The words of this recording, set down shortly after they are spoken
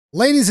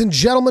Ladies and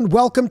gentlemen,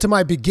 welcome to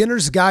my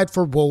beginner's guide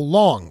for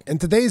Wolong. In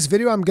today's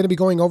video, I'm going to be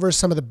going over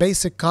some of the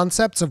basic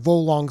concepts of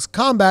Wolong's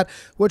combat,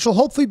 which will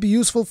hopefully be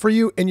useful for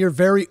you in your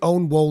very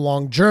own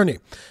Wolong journey.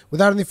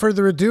 Without any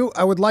further ado,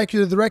 I would like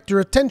you to direct your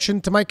attention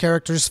to my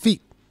character's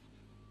feet.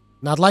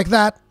 Not like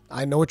that.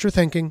 I know what you're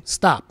thinking.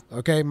 Stop,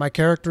 okay? My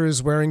character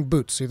is wearing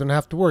boots, so you don't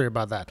have to worry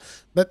about that.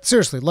 But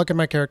seriously, look at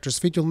my character's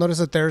feet. You'll notice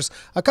that there's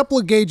a couple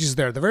of gauges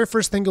there. The very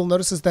first thing you'll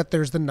notice is that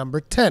there's the number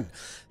 10.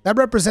 That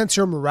represents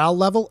your morale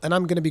level, and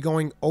I'm going to be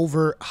going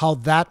over how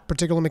that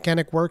particular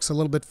mechanic works a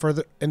little bit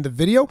further in the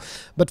video.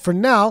 But for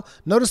now,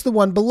 notice the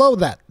one below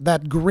that.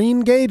 That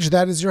green gauge,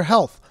 that is your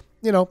health.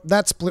 You know,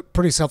 that's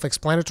pretty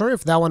self-explanatory.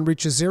 If that one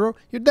reaches 0,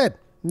 you're dead.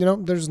 You know,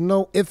 there's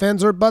no ifs,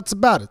 ands, or buts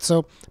about it.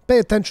 So pay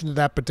attention to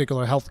that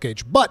particular health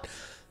gauge. But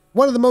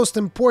one of the most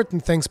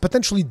important things,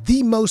 potentially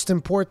the most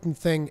important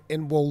thing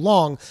in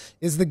Wolong,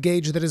 is the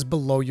gauge that is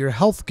below your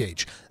health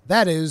gauge.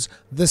 That is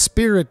the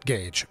spirit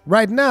gauge.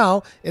 Right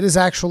now, it is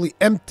actually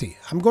empty.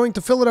 I'm going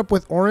to fill it up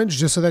with orange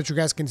just so that you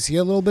guys can see it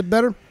a little bit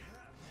better.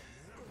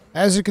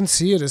 As you can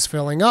see, it is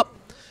filling up.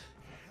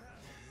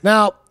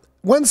 Now,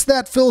 once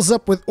that fills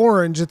up with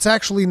orange, it's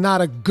actually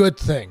not a good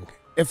thing.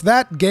 If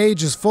that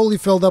gauge is fully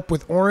filled up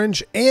with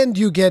orange and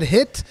you get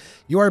hit,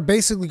 you are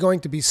basically going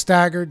to be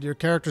staggered, your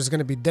character is going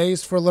to be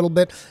dazed for a little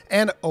bit,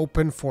 and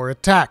open for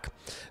attack.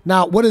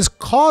 Now, what is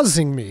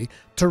causing me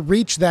to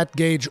reach that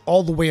gauge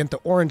all the way into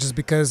orange is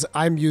because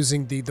I'm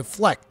using the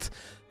Deflect.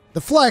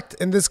 Deflect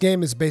in this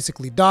game is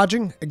basically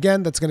dodging.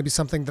 Again, that's going to be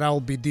something that I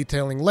will be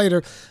detailing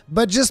later,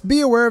 but just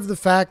be aware of the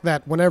fact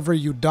that whenever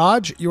you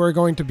dodge, you are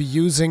going to be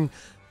using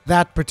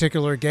that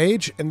particular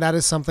gauge, and that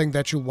is something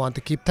that you'll want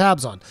to keep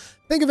tabs on.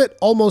 Think of it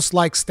almost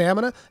like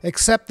stamina,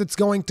 except it's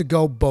going to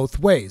go both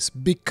ways,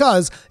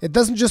 because it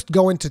doesn't just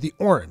go into the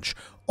orange.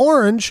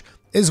 Orange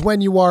is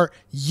when you are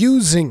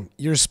using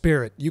your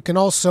spirit. You can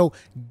also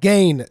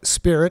gain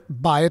spirit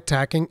by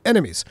attacking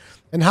enemies.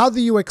 And how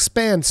do you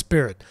expand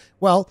spirit?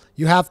 Well,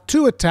 you have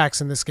two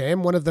attacks in this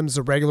game. One of them is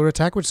a regular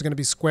attack, which is going to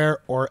be square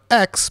or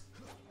X.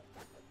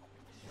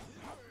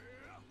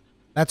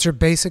 That's your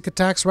basic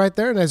attacks right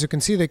there, and as you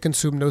can see, they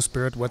consume no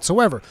spirit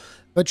whatsoever.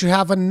 But you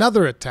have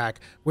another attack,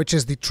 which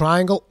is the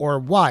triangle or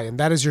Y, and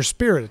that is your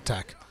spirit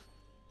attack.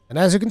 And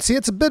as you can see,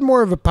 it's a bit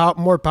more of a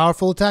more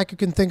powerful attack. You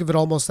can think of it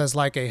almost as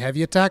like a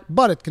heavy attack,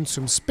 but it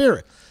consumes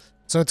spirit.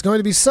 So it's going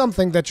to be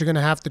something that you're going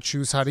to have to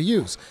choose how to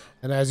use.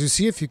 And as you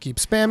see, if you keep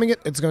spamming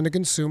it, it's going to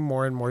consume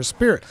more and more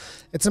spirit.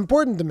 It's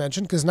important to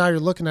mention because now you're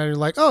looking at it and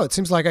you're like, oh, it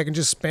seems like I can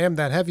just spam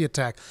that heavy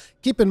attack.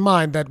 Keep in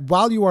mind that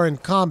while you are in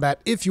combat,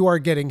 if you are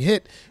getting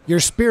hit,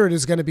 your spirit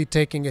is going to be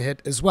taking a hit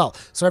as well.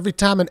 So every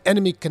time an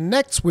enemy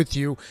connects with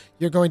you,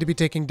 you're going to be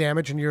taking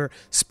damage and your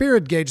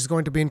spirit gauge is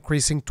going to be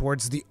increasing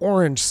towards the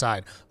orange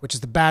side, which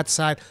is the bad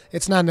side.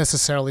 It's not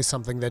necessarily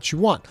something that you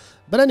want.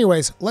 But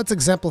anyways, let's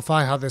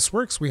exemplify how this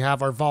works. We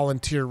have our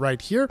volunteer right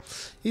here.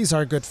 He's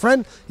our good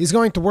friend. He's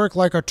going to work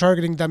like our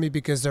targeting dummy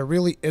because there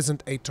really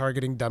isn't a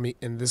targeting dummy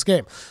in this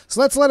game.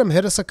 So let's let him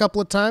hit us a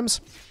couple of times.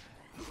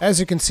 As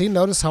you can see,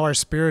 notice how our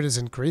spirit is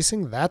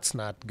increasing. That's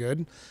not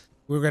good.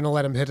 We're going to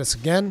let him hit us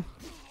again.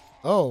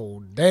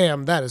 Oh,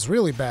 damn, that is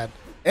really bad.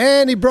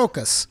 And he broke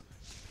us.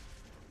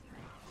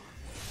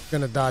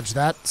 Gonna dodge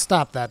that.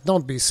 Stop that.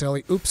 Don't be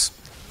silly. Oops.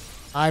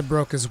 I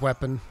broke his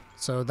weapon.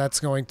 So that's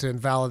going to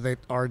invalidate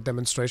our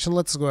demonstration.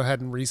 Let's go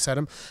ahead and reset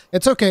him.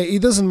 It's okay. He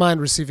doesn't mind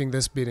receiving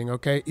this beating,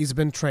 okay? He's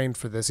been trained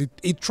for this.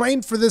 He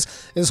trained for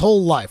this his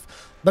whole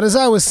life. But as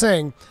I was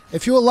saying,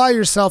 if you allow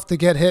yourself to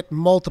get hit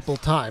multiple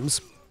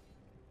times,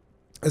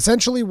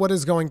 essentially what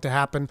is going to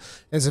happen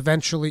is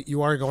eventually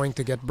you are going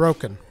to get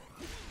broken.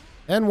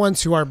 And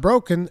once you are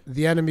broken,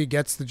 the enemy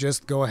gets to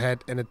just go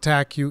ahead and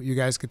attack you. You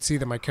guys could see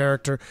that my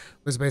character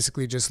was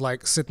basically just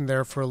like sitting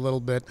there for a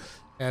little bit.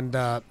 And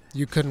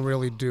you couldn't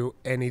really do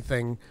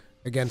anything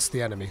against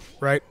the enemy,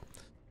 right?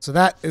 So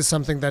that is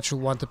something that you'll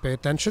want to pay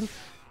attention.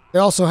 They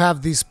also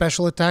have these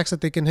special attacks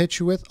that they can hit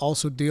you with,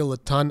 also deal a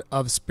ton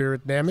of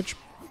spirit damage.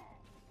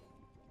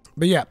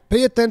 But yeah,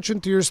 pay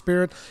attention to your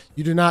spirit.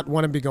 You do not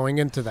want to be going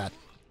into that.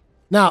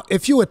 Now,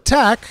 if you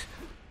attack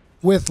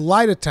with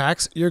light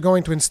attacks, you're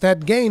going to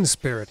instead gain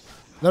spirit.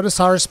 Notice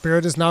how our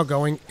spirit is now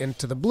going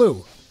into the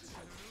blue.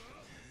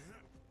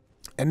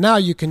 And now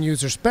you can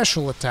use your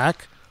special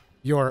attack,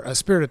 your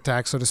spirit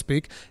attack, so to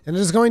speak, and it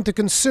is going to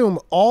consume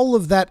all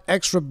of that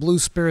extra blue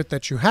spirit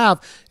that you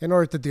have in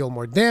order to deal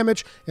more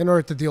damage, in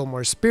order to deal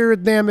more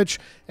spirit damage,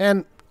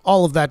 and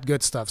all of that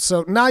good stuff.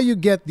 So now you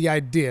get the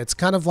idea. It's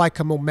kind of like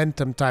a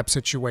momentum type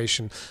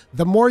situation.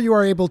 The more you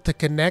are able to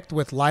connect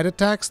with light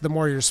attacks, the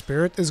more your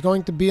spirit is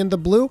going to be in the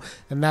blue,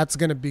 and that's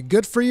going to be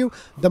good for you.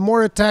 The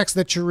more attacks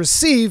that you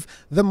receive,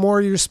 the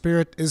more your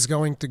spirit is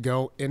going to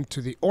go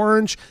into the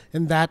orange,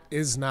 and that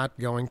is not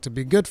going to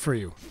be good for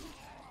you.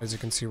 As you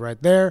can see right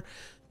there,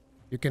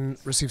 you can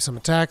receive some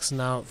attacks.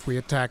 Now, if we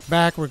attack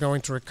back, we're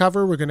going to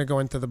recover. We're going to go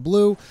into the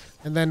blue,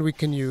 and then we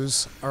can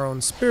use our own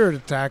spirit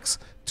attacks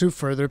to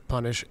further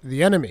punish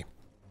the enemy.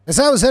 As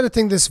I was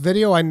editing this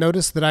video, I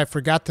noticed that I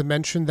forgot to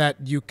mention that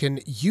you can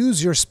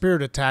use your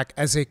spirit attack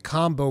as a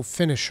combo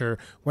finisher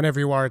whenever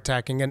you are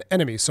attacking an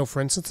enemy. So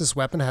for instance, this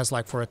weapon has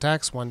like 4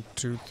 attacks, 1,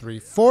 2, 3,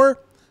 4,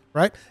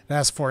 right? It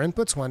has 4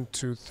 inputs, 1,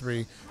 2,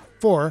 3,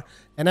 4.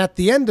 And at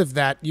the end of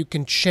that, you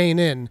can chain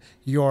in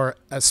your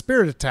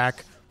spirit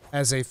attack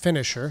as a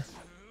finisher,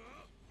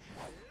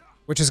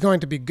 which is going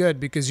to be good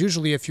because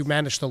usually if you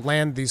manage to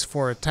land these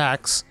 4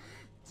 attacks,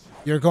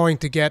 you're going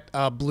to get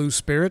a blue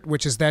spirit,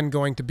 which is then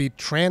going to be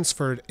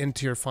transferred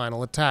into your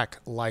final attack,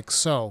 like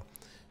so.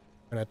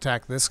 I'm going to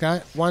attack this guy.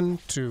 1,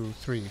 2,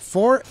 3,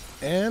 4,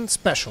 and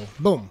special.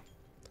 Boom.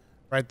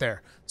 Right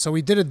there. So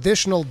we did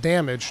additional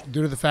damage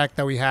due to the fact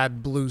that we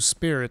had blue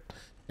spirit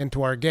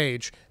into our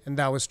gauge, and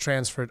that was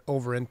transferred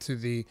over into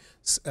the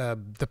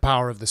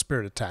power of the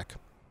spirit attack.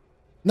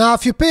 Now,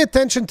 if you pay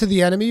attention to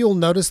the enemy, you'll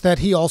notice that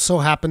he also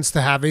happens to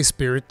have a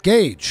spirit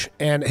gauge.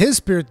 And his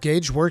spirit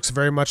gauge works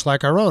very much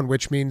like our own,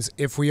 which means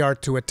if we are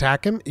to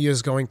attack him, he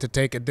is going to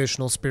take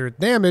additional spirit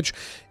damage.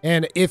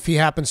 And if he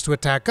happens to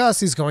attack us,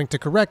 he's going to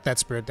correct that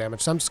spirit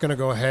damage. So I'm just going to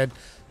go ahead,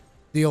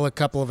 deal a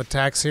couple of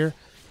attacks here.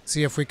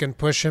 See if we can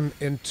push him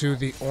into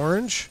the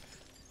orange.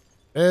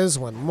 There's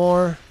one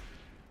more.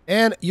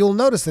 And you'll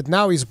notice that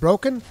now he's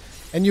broken,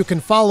 and you can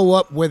follow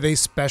up with a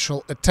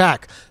special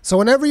attack. So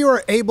whenever you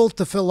are able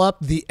to fill up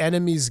the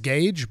enemy's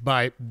gauge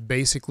by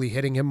basically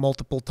hitting him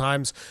multiple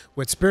times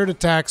with spirit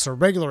attacks or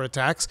regular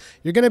attacks,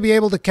 you're going to be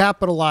able to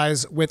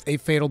capitalize with a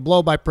fatal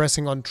blow by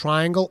pressing on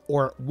triangle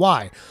or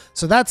Y.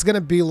 So that's going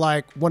to be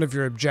like one of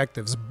your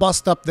objectives.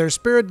 Bust up their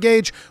spirit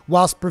gauge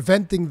whilst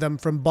preventing them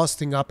from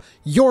busting up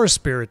your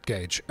spirit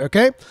gauge,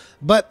 okay?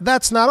 But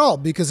that's not all,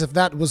 because if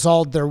that was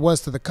all there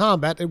was to the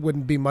combat, it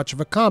wouldn't be much of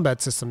a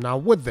combat system now,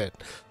 would it?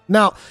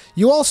 Now,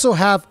 you also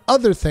have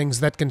other things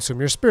that consume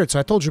your spirit. So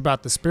I told you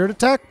about the spirit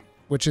attack,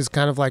 which is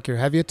kind of like your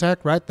heavy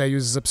attack, right? That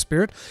uses up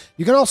spirit.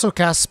 You can also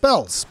cast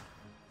spells.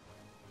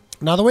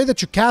 Now, the way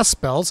that you cast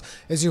spells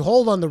is you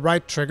hold on the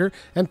right trigger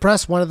and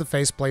press one of the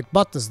faceplate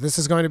buttons. This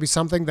is going to be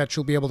something that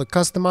you'll be able to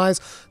customize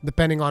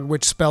depending on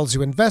which spells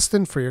you invest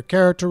in for your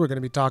character. We're going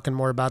to be talking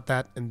more about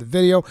that in the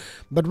video.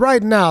 But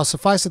right now,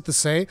 suffice it to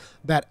say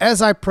that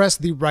as I press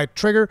the right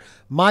trigger,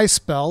 my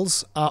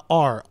spells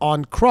are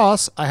on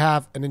cross. I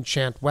have an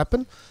enchant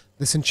weapon.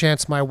 This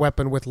enchants my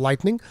weapon with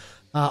lightning.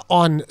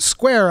 On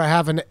square, I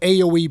have an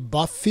AoE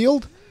buff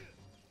field.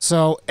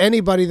 So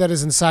anybody that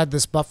is inside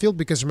this buff field,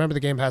 because remember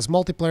the game has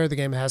multiplayer, the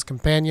game has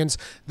companions,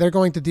 they're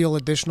going to deal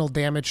additional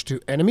damage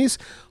to enemies.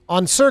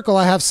 On circle,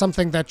 I have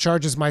something that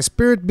charges my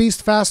spirit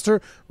beast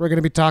faster. We're going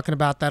to be talking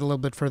about that a little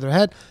bit further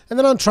ahead. And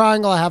then on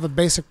triangle, I have a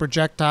basic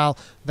projectile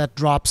that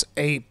drops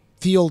a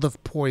field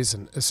of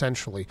poison,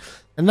 essentially.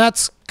 And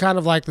that's kind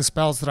of like the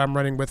spells that I'm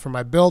running with for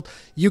my build.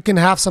 You can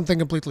have something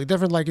completely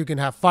different, like you can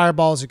have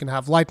fireballs, you can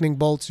have lightning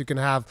bolts, you can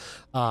have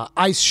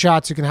ice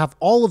shots, you can have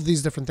all of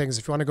these different things.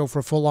 If you want to go for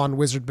a full-on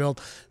wizard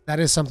build, that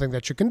is something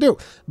that you can do.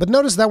 But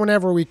notice that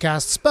whenever we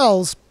cast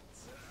spells,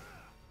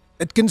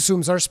 it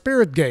consumes our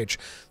spirit gauge.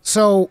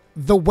 So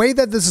the way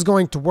that this is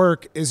going to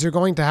work is you're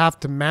going to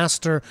have to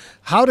master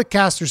how to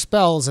cast your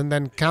spells and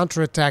then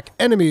counterattack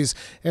enemies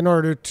in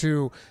order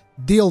to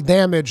deal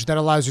damage that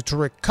allows you to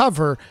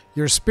recover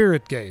your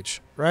spirit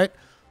gauge, right?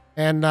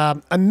 And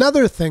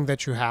another thing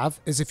that you have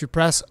is if you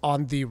press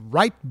on the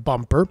right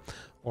bumper,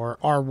 or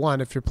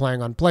R1 if you're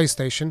playing on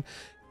PlayStation,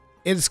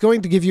 it's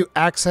going to give you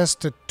access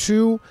to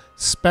 2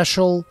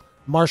 special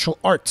martial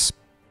arts.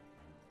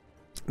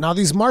 Now,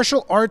 these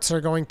martial arts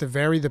are going to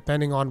vary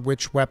depending on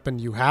which weapon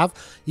you have.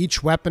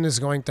 Each weapon is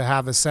going to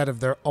have a set of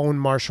their own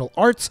martial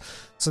arts,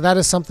 so that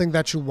is something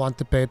that you want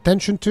to pay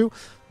attention to.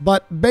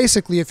 But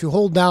basically, if you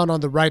hold down on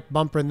the right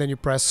bumper and then you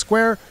press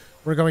square,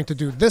 we're going to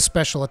do this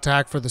special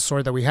attack for the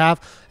sword that we have.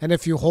 And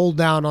if you hold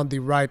down on the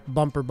right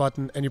bumper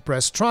button and you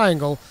press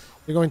triangle,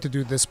 you're going to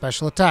do this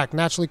special attack.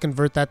 Naturally,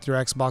 convert that to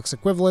your Xbox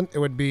equivalent. It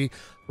would be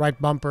right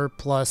bumper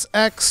plus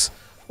X,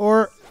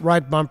 or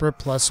right bumper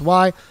plus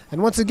Y.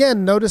 And once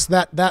again, notice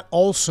that that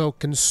also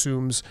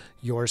consumes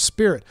your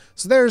spirit.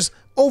 So there's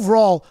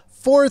overall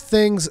 4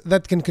 things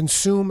that can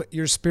consume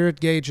your spirit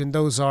gauge, and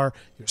those are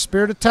your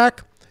spirit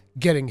attack,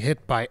 getting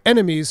hit by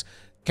enemies,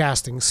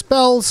 casting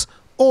spells,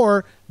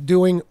 or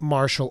doing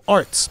martial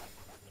arts.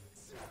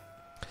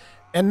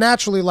 And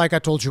naturally, like I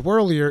told you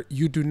earlier,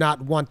 you do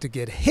not want to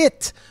get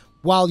hit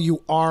while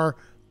you are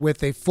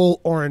with a full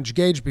orange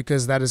gauge,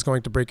 because that is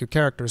going to break your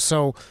character.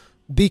 So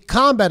the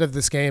combat of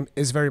this game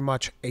is very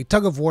much a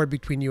tug of war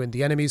between you and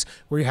the enemies,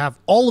 where you have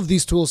all of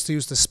these tools to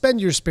use to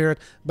spend your spirit,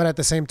 but at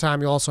the same time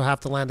you also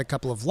have to land a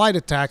couple of light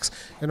attacks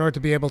in order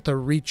to be able to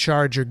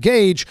recharge your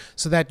gauge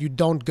so that you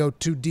don't go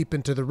too deep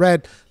into the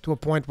red to a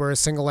point where a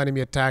single enemy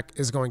attack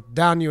is going to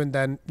down you, and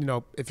then, you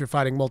know, if you're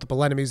fighting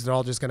multiple enemies, they're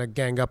all just going to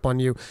gang up on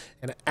you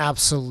and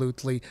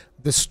absolutely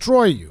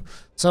destroy you.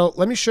 So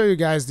let me show you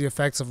guys the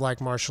effects of like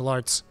martial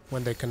arts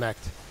when they connect.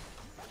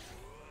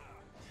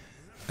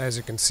 As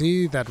you can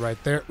see, that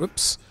right there,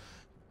 whoops.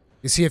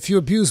 You see, if you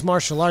abuse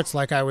martial arts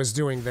like I was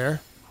doing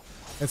there,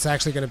 it's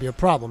actually going to be a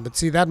problem. But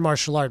see, that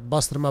martial art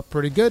busted him up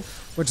pretty good,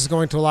 which is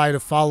going to allow you to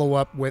follow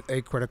up with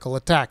a critical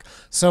attack.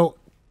 So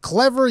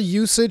clever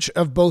usage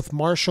of both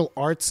martial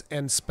arts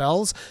and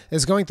spells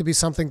is going to be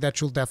something that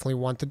you'll definitely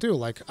want to do.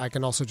 Like, I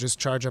can also just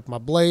charge up my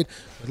blade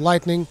with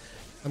lightning.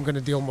 I'm going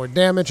to deal more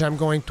damage. I'm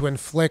going to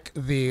inflict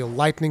the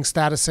lightning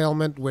status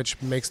ailment,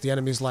 which makes the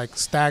enemies like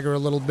stagger a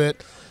little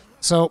bit.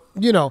 So,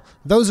 you know,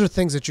 those are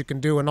things that you can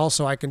do. And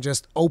also I can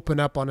just open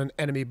up on an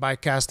enemy by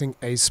casting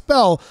a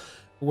spell,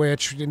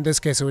 which in this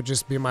case it would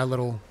just be my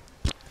little...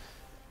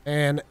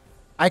 And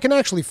I can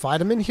actually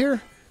fight him in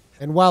here.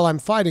 And while I'm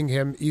fighting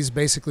him, he's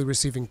basically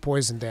receiving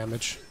poison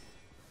damage.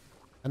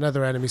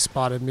 Another enemy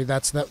spotted me.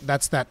 That's that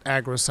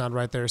aggro sound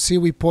right there. See,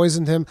 we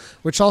poisoned him,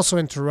 which also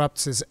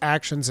interrupts his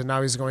actions, and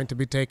now he's going to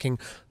be taking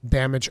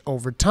damage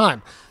over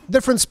time.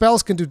 Different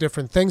spells can do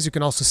different things. You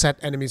can also set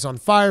enemies on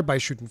fire by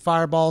shooting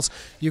fireballs.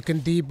 You can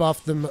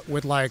debuff them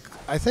with, like,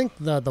 I think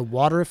the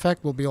water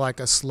effect will be like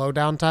a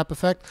slowdown type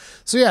effect.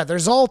 So yeah,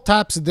 there's all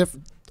kinds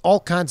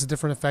of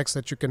different effects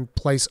that you can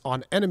place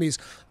on enemies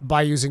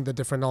by using the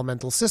different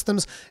elemental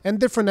systems, and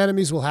different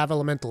enemies will have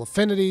elemental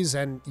affinities,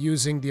 and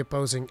using the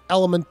opposing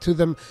element to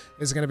them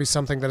is going to be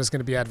something that is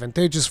going to be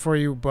advantageous for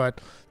you. But,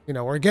 you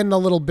know, we're getting a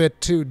little bit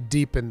too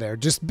deep in there.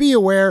 Just be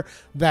aware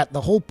that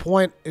the whole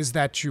point is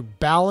that you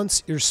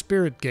balance your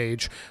spirit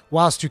gauge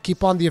whilst you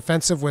keep on the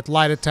offensive with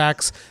light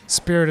attacks,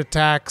 spirit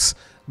attacks,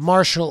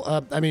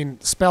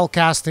 spell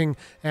casting,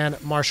 and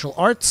martial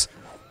arts.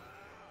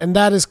 And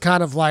that is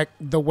kind of like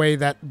the way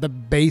that the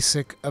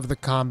basic of the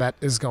combat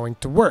is going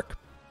to work.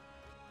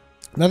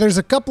 Now, there's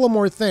a couple of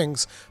more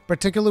things,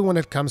 particularly when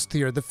it comes to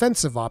your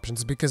defensive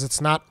options, because it's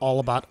not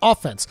all about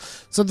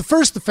offense. So the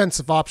first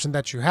defensive option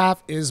that you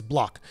have is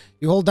block.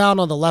 You hold down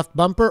on the left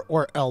bumper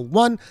or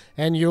L1,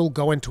 and you'll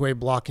go into a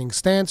blocking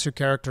stance. Your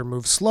character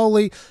moves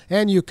slowly,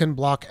 and you can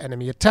block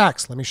enemy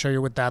attacks. Let me show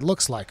you what that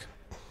looks like.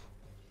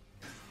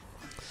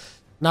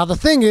 Now the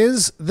thing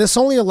is, this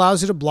only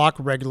allows you to block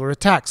regular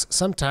attacks.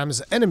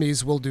 Sometimes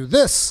enemies will do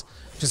this,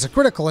 which is a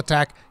critical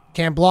attack.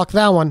 Can't block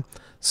that one.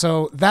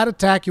 So that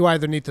attack, you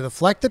either need to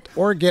deflect it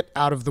or get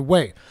out of the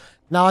way.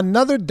 Now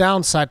another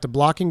downside to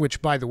blocking, which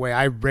by the way,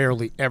 I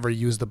rarely ever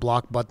use the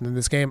block button in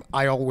this game.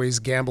 I always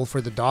gamble for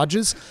the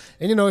dodges.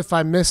 And you know, if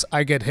I miss,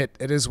 I get hit.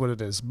 It is what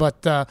it is.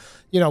 But,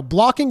 you know,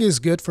 blocking is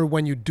good for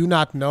when you do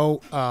not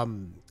know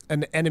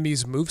an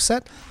enemy's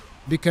moveset.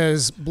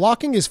 Because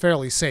blocking is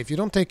fairly safe. You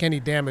don't take any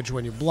damage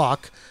when you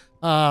block.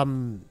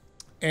 And,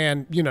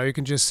 you know, you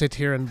can just sit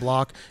here and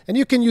block. And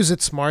you can use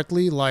it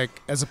smartly,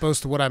 like, as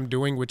opposed to what I'm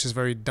doing, which is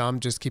very dumb,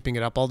 just keeping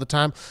it up all the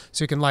time.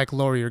 So you can, like,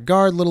 lower your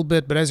guard a little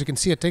bit. But as you can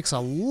see, it takes a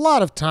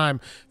lot of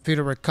time for you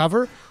to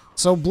recover.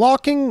 So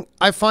blocking,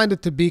 I find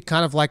it to be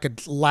kind of like a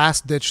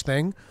last-ditch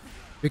thing.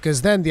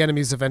 Because then the enemy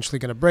is eventually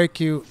going to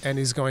break you. And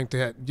he's going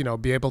to, you know,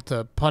 be able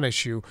to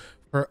punish you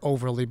for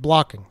overly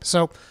blocking.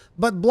 So,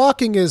 but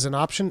blocking is an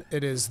option.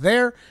 It is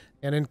there,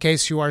 and in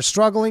case you are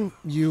struggling,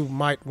 you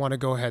might want to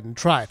go ahead and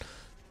try it.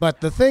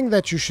 But the thing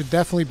that you should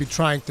definitely be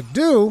trying to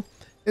do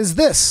is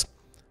this,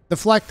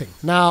 deflecting.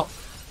 Now,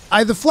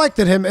 I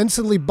deflected him,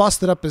 instantly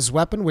busted up his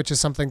weapon, which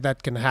is something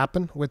that can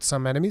happen with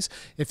some enemies.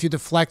 If you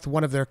deflect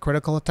one of their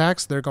critical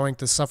attacks, they're going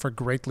to suffer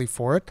greatly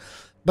for it.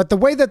 But the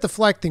way that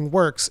deflecting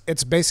works,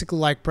 it's basically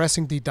like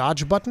pressing the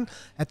dodge button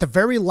at the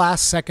very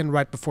last second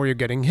right before you're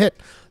getting hit.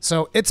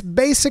 So it's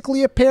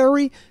basically a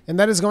parry, and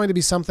that is going to be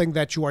something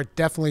that you are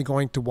definitely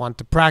going to want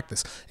to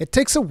practice. It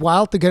takes a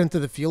while to get into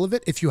the feel of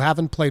it if you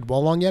haven't played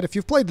Wolong yet. If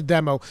you've played the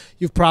demo,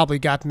 you've probably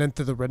gotten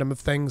into the rhythm of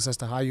things as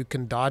to how you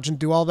can dodge and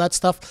do all that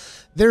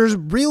stuff. There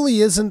really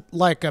isn't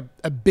like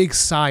a big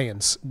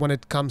science when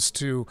it comes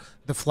to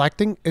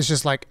deflecting. It's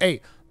just like,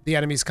 hey, the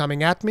enemy's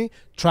coming at me,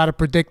 try to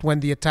predict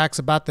when the attack's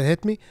about to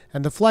hit me,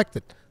 and deflect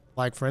it.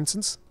 Like, for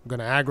instance, I'm going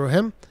to aggro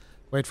him,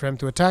 wait for him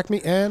to attack me,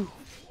 and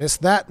miss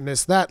that,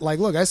 miss that. Like,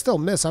 look, I still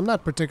miss. I'm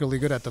not particularly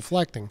good at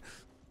deflecting.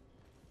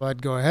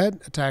 But go ahead,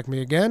 attack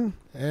me again,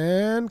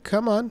 and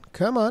come on,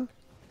 come on.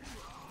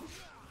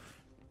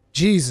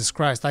 Jesus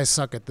Christ, I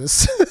suck at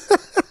this.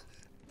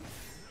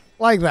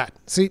 Like that.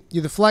 See,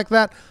 you deflect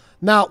that.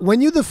 Now,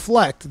 when you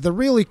deflect, the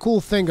really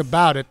cool thing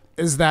about it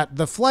is that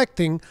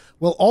deflecting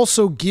will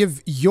also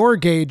give your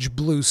gauge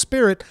blue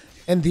spirit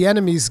and the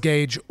enemy's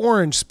gauge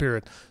orange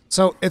spirit.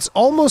 So it's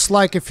almost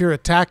like if you're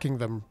attacking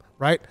them,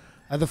 right?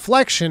 A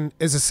deflection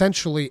is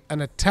essentially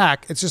an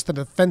attack. It's just a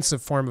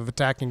defensive form of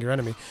attacking your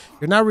enemy.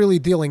 You're not really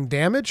dealing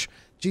damage.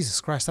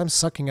 Jesus Christ, I'm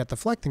sucking at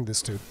deflecting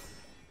this dude.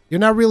 You're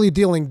not really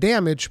dealing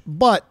damage,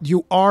 but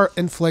you are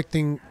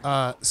inflicting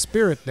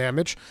spirit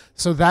damage.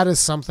 So that is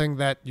something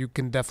that you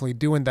can definitely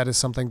do, and that is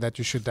something that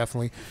you should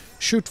definitely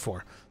shoot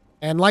for.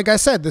 And like I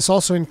said, this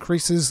also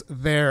increases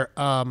their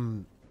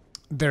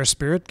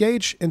spirit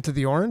gauge into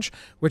the orange,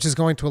 which is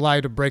going to allow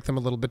you to break them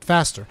a little bit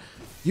faster.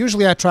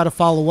 Usually I try to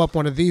follow up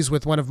one of these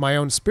with one of my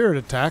own spirit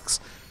attacks.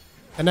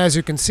 And as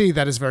you can see,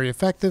 that is very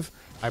effective.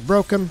 I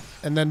broke him,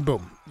 and then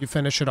boom, you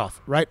finish it off,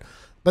 right?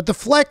 But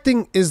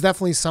deflecting is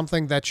definitely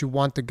something that you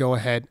want to go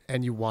ahead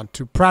and you want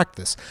to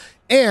practice.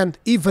 And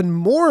even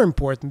more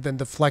important than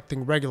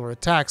deflecting regular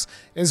attacks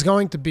is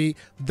going to be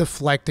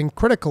deflecting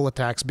critical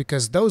attacks,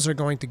 because those are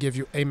going to give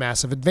you a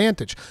massive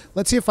advantage.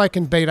 Let's see if I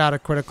can bait out a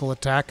critical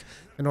attack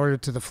in order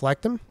to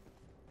deflect them.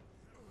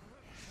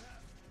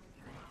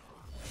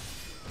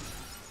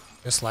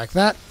 Just like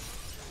that.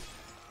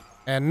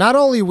 And not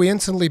only we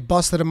instantly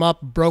busted him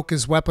up, broke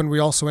his weapon, we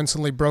also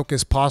instantly broke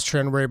his posture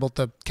and were able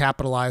to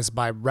capitalize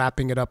by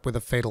wrapping it up with a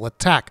fatal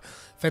attack.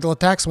 Fatal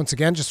attacks, once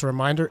again, just a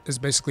reminder, is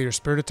basically your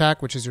spirit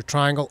attack, which is your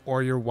triangle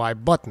or your Y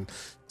button.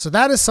 So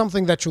that is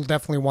something that you'll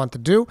definitely want to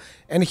do.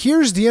 And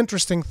here's the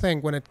interesting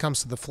thing when it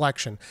comes to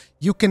deflection.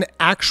 You can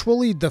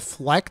actually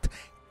deflect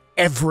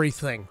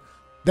everything.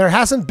 There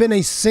hasn't been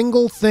a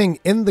single thing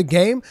in the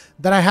game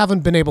that I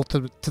haven't been able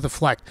to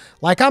deflect.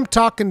 Like, I'm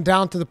talking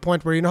down to the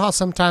point where, you know how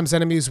sometimes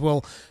enemies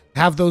will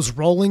have those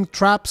rolling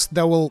traps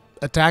that will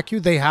attack you?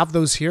 They have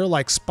those here,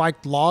 like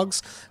spiked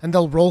logs, and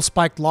they'll roll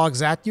spiked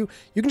logs at you.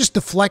 You can just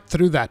deflect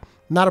through that.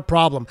 Not a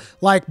problem.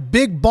 Like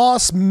big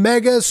boss,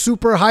 mega,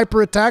 super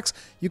hyper attacks,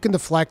 you can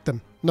deflect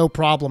them. No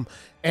problem.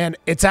 And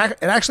it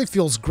actually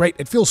feels great.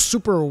 It feels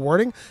super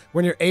rewarding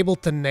when you're able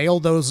to nail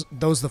those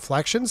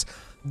deflections,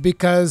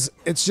 because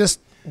it's just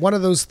one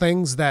of those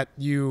things that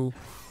it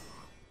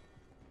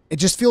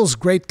just feels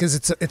great, because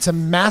it's a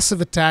massive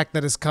attack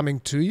that is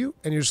coming to you,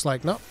 and you're just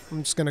like, no,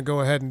 I'm just going to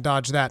go ahead and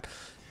dodge that.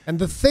 And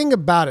the thing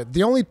about it,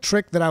 the only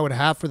trick that I would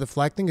have for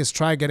deflecting is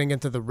try getting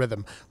into the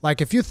rhythm.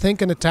 Like, if you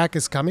think an attack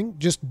is coming,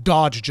 just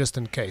dodge just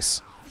in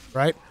case,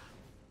 right?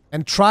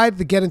 And try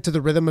to get into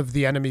the rhythm of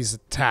the enemy's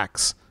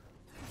attacks.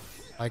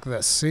 Like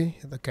this, see?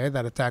 Okay,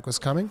 that attack was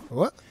coming.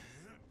 What?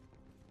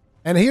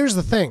 And here's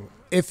the thing.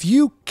 If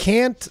you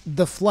can't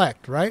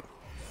deflect, right?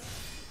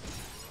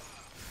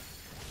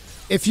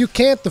 If you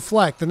can't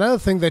deflect, another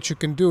thing that you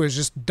can do is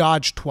just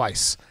dodge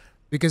twice.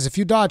 Because if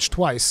you dodge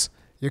twice,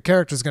 your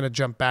character's going to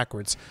jump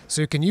backwards. So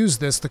you can use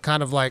this to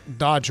kind of like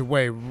dodge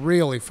away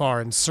really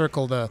far and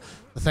circle the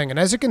thing. And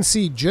as you can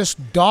see,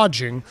 just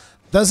dodging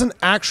doesn't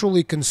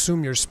actually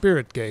consume your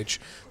spirit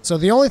gauge. So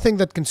the only thing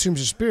that consumes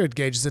your spirit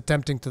gauge is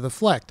attempting to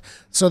deflect.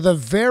 So the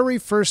very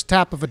first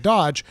tap of a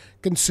dodge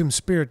consumes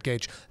spirit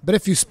gauge. But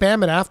if you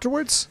spam it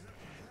afterwards,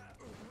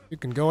 you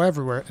can go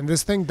everywhere. And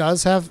this thing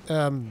does have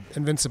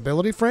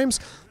invincibility frames,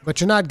 but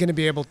you're not going to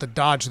be able to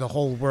dodge the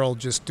whole world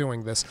just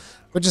doing this.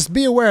 But just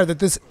be aware that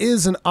this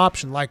is an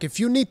option. Like, if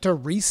you need to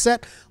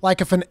reset,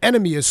 like if an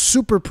enemy is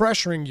super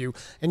pressuring you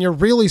and you're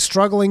really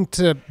struggling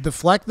to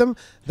deflect them,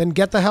 then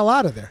get the hell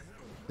out of there.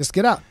 Just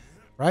get out,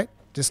 right?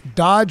 Just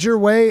dodge your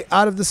way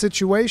out of the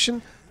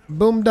situation.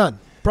 Boom, done.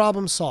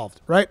 Problem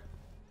solved, right?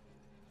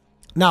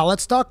 Now,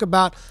 let's talk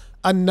about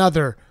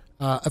another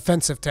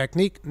offensive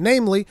technique.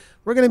 Namely,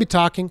 we're going to be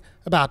talking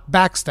about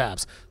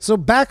backstabs. So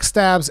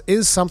backstabs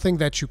is something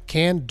that you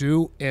can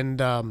do in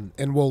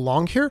Wo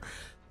Long here.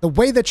 The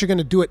way that you're going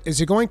to do it is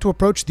you're going to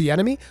approach the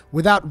enemy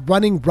without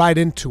running right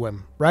into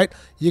him, right?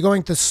 You're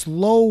going to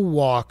slow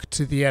walk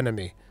to the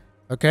enemy,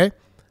 okay?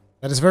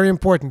 That is very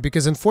important,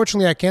 because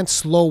unfortunately I can't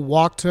slow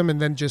walk to him and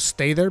then just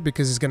stay there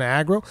because he's going to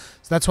aggro.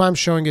 So that's why I'm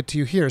showing it to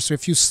you here. So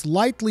if you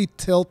slightly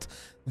tilt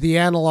the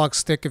analog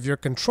stick of your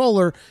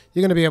controller,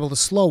 you're going to be able to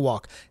slow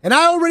walk. And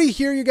I already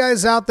hear you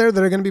guys out there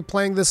that are going to be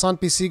playing this on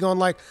PC going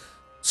like,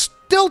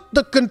 tilt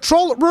the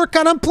controller.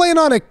 Rurikhan, I'm playing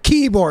on a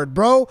keyboard,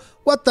 bro.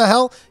 What the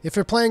hell? If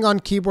you're playing on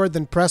keyboard,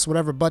 then press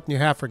whatever button you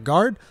have for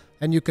guard,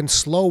 and you can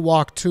slow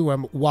walk to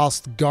him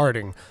whilst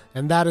guarding.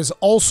 And that is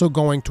also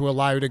going to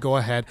allow you to go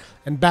ahead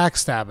and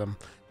backstab him.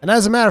 And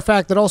as a matter of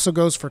fact, that also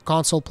goes for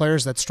console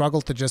players that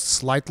struggle to just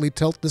slightly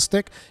tilt the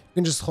stick. You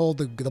can just hold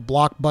the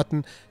block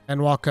button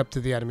and walk up to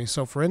the enemy.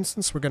 So for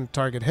instance, we're going to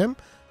target him.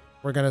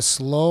 We're going to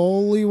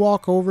slowly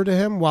walk over to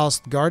him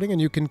whilst guarding, and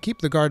you can keep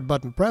the guard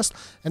button pressed,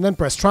 and then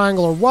press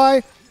triangle or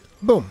Y,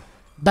 boom,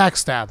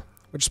 backstab,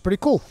 which is pretty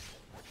cool.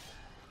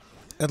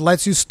 It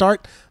lets you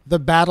start the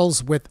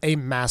battles with a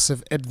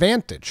massive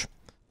advantage.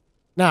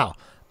 Now,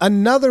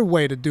 another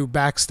way to do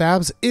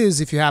backstabs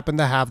is if you happen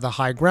to have the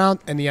high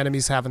ground and the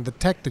enemies haven't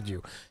detected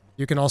you.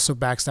 You can also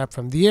backstab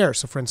from the air.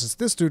 So for instance,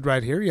 this dude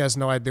right here, he has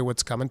no idea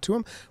what's coming to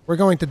him. We're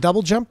going to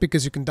double jump,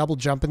 because you can double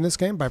jump in this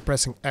game by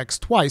pressing X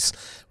twice.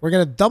 We're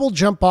going to double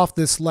jump off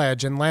this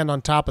ledge and land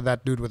on top of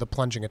that dude with a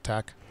plunging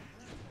attack.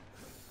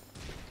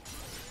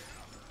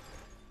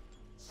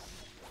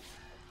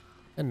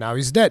 And now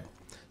he's dead.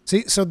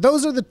 See, so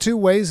those are the two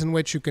ways in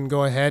which you can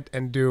go ahead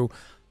and do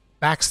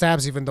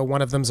backstabs, even though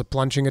one of them's a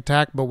plunging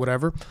attack, but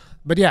whatever.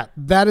 But yeah,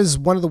 that is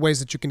one of the ways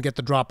that you can get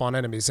the drop on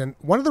enemies. And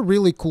one of the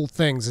really cool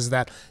things is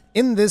that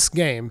in this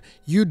game,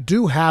 you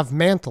do have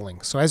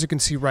mantling. So as you can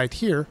see right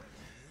here,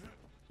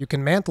 you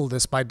can mantle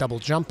this by double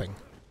jumping.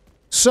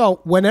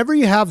 So whenever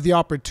you have the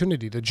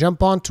opportunity to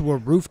jump onto a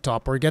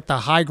rooftop or get the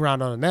high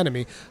ground on an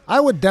enemy, I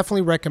would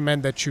definitely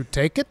recommend that you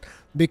take it,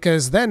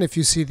 because then if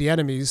you see the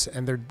enemies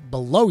and they're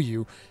below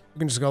you, you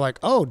can just go like,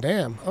 oh,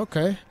 damn,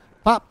 okay,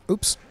 pop,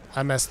 oops,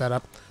 I messed that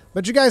up.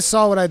 But you guys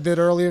saw what I did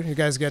earlier. You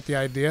guys get the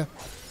idea.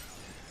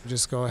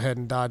 Just go ahead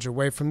and dodge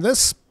away from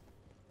this.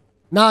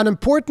 Now, an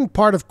important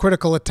part of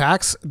critical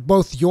attacks,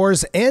 both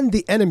yours and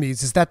the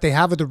enemies, is that they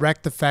have a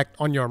direct effect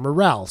on your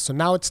morale. So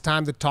now it's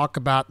time to talk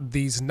about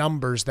these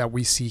numbers that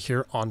we see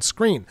here on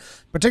screen,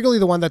 particularly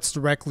the one that's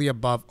directly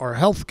above our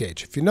health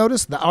gauge. If you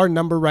notice that our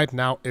number right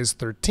now is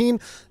 13,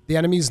 the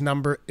enemy's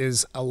number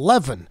is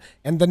 11,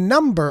 and the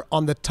number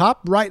on the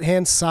top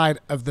right-hand side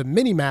of the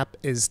minimap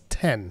is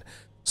 10.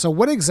 So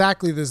what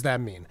exactly does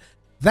that mean?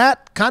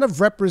 That kind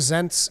of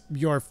represents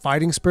your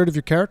fighting spirit of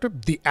your character,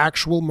 the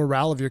actual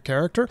morale of your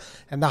character,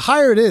 and the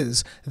higher it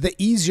is, the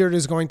easier it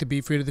is going to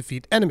be for you to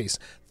defeat enemies.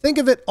 Think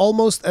of it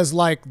almost as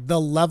like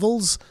the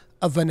levels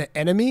of an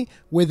enemy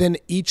within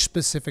each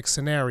specific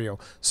scenario.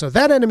 So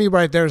that enemy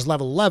right there is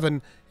level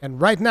 11, and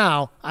right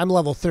now I'm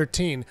level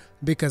 13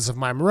 because of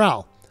my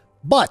morale.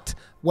 But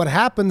what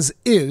happens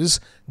is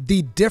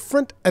the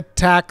different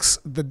attacks,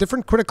 the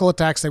different critical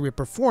attacks that we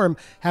perform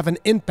have an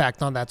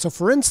impact on that. So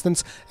for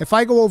instance, if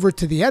I go over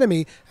to the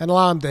enemy and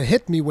allow him to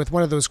hit me with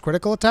one of those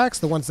critical attacks,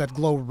 the ones that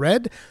glow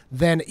red,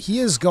 then he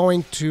is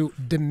going to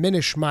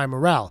diminish my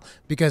morale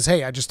because,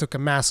 hey, I just took a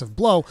massive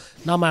blow.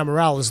 Now my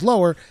morale is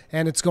lower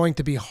and it's going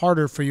to be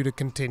harder for you to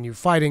continue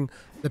fighting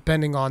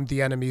depending on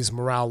the enemy's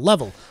morale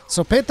level.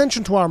 So pay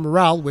attention to our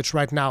morale, which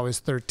right now is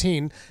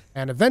 13,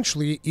 and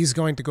eventually he's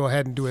going to go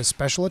ahead and do his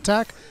special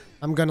attack.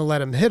 I'm going to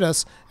let him hit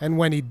us, and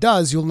when he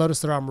does, you'll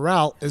notice that our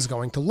morale is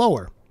going to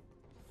lower.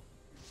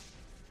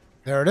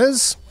 There it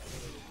is.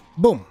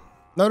 Boom.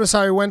 Notice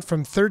how he went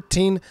from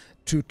 13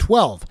 to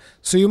 12.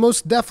 So you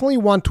most definitely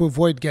want to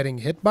avoid getting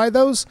hit by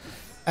those,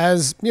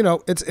 as, you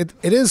know,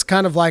 it is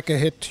kind of like a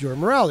hit to your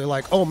morale. You're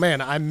like, oh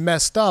man, I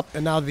messed up,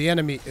 and now the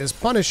enemy is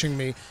punishing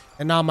me,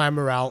 and now my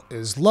morale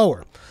is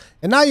lower.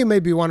 And now you may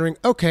be wondering,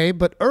 okay,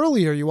 but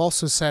earlier you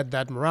also said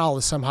that morale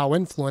is somehow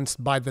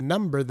influenced by the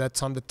number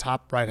that's on the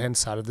top right-hand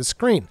side of the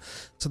screen.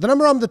 So the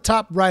number on the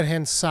top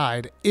right-hand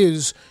side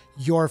is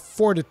your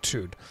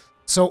Fortitude.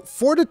 So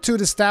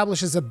Fortitude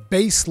establishes a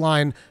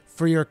baseline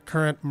for your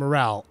current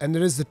morale, and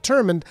it is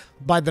determined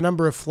by the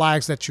number of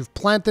flags that you've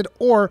planted,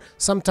 or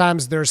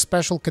sometimes there are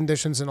special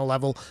conditions in a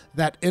level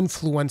that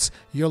influence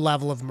your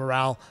level of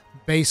morale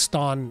based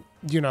on,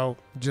 you know,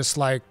 just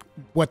like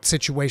what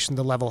situation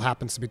the level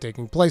happens to be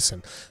taking place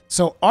in.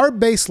 So our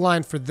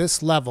baseline for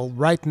this level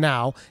right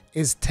now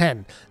is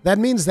 10. That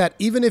means that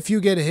even if you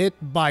get hit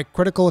by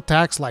critical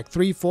attacks like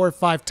 3, 4,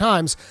 5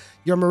 times,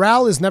 your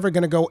morale is never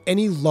going to go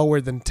any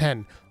lower than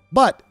 10.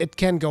 But it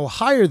can go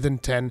higher than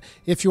 10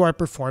 if you are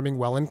performing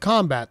well in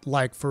combat,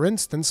 like for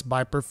instance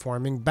by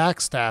performing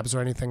backstabs or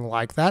anything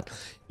like that.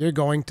 You're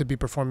going to be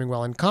performing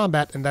well in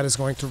combat, and that is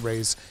going to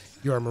raise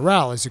your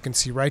morale. As you can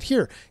see right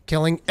here,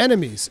 killing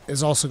enemies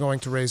is also going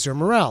to raise your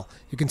morale.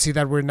 You can see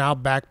that we're now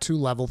back to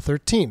level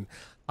 13.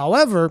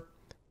 However,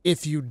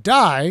 if you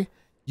die,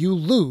 you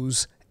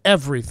lose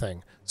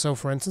everything. So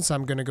for instance,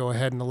 I'm going to go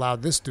ahead and allow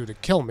this dude to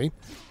kill me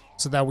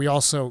so that we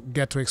also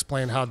get to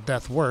explain how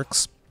death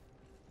works.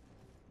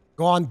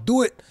 Go on,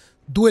 do it.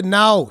 Do it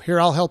now. Here,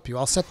 I'll help you.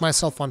 I'll set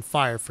myself on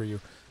fire for you.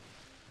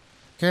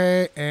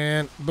 Okay,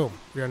 and boom.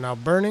 We are now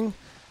burning.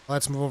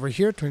 Let's move over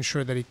here to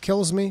ensure that he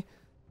kills me.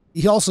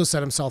 He also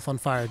set himself on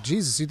fire.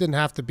 Jesus, you didn't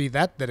have to be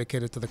that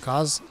dedicated to the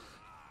cause.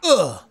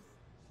 Ugh.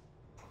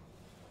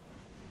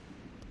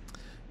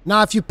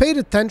 Now, if you paid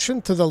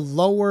attention to the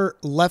lower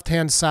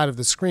left-hand side of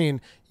the screen,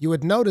 you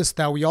would notice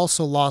that we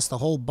also lost a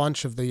whole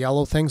bunch of the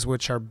yellow things,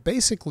 which are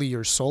basically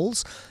your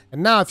souls.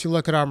 And now, if you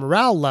look at our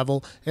morale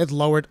level, it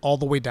lowered all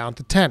the way down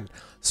to 10.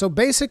 So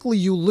basically,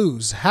 you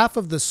lose half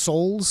of the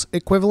souls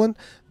equivalent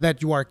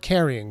that you are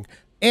carrying.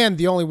 And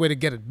the only way to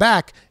get it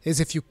back is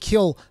if you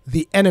kill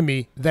the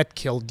enemy that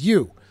killed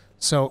you.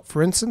 So,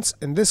 for instance,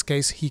 in this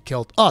case, he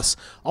killed us.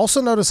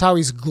 Also notice how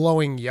he's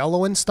glowing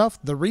yellow and stuff.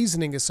 The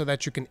reasoning is so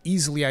that you can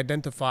easily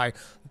identify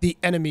the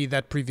enemy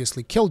that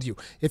previously killed you.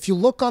 If you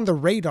look on the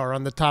radar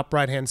on the top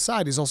right-hand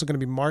side, he's also going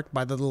to be marked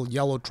by the little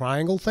yellow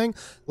triangle thing,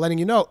 letting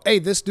you know, hey,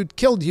 this dude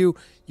killed you.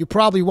 You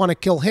probably want to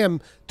kill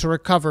him to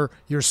recover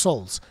your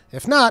souls.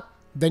 If not,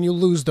 then you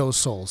lose those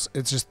souls.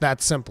 It's just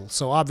that simple.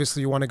 So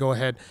obviously you want to go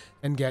ahead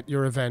and get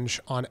your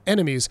revenge on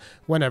enemies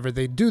whenever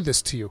they do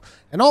this to you.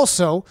 And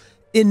also,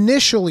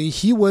 initially,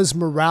 he was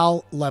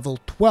morale level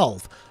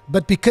 12,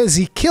 but because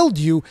he killed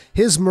you,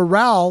 his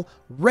morale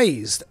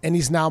raised, and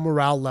he's now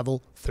morale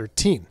level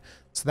 13.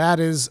 So that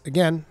is,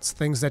 again, it's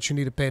things that you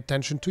need to pay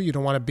attention to. You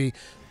don't want to be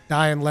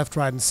dying left,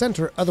 right, and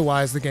center,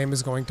 otherwise the game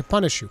is going to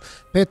punish you.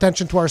 Pay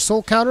attention to our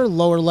soul counter,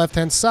 lower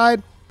left-hand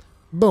side.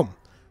 Boom.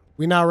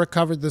 We now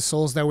recovered the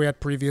souls that we had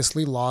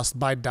previously lost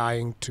by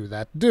dying to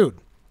that dude.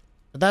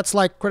 But that's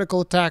like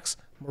critical attacks,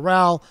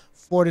 morale,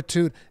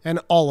 Fortitude, and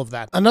all of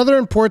that. Another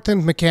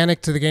important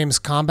mechanic to the game's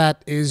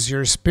combat is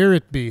your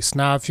Spirit Beast.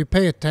 Now, if you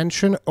pay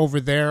attention over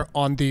there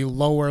on the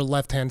lower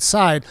left-hand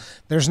side,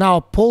 there's now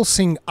a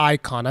pulsing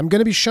icon. I'm going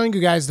to be showing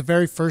you guys the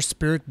very first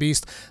Spirit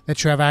Beast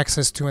that you have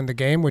access to in the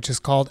game, which is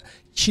called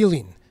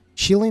Chilin.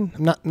 Chilin?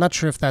 I'm not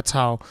sure if that's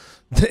how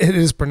it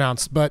is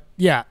pronounced, but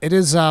yeah, it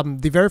is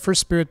the very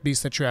first Spirit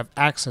Beast that you have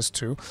access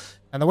to.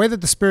 And the way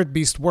that the Spirit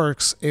Beast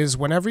works is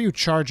whenever you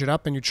charge it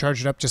up, and you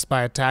charge it up just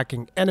by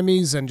attacking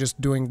enemies and just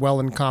doing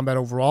well in combat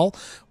overall,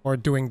 or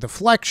doing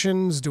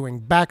deflections, doing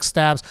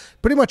backstabs,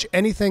 pretty much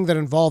anything that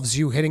involves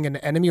you hitting an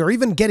enemy or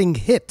even getting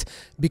hit,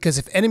 because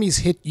if enemies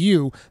hit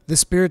you, the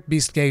Spirit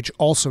Beast gauge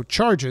also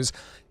charges.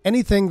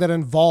 Anything that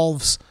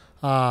involves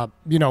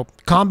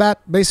combat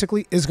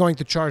basically is going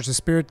to charge the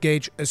Spirit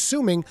gauge,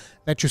 assuming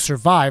that you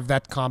survive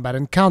that combat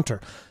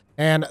encounter.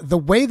 And the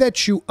way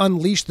that you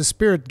unleash the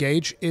Spirit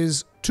gauge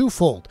is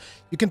twofold.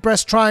 You can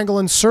press triangle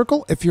and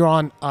circle if you're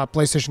on a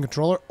PlayStation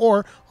controller,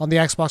 or on the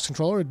Xbox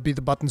controller, it'd be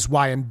the buttons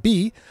Y and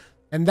B,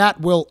 and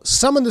that will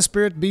summon the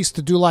Spirit Beast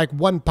to do like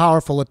one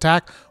powerful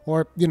attack,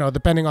 or,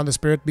 depending on the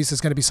Spirit Beast,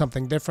 it's going to be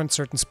something different.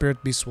 Certain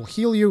Spirit Beasts will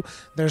heal you.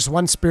 There's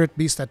one Spirit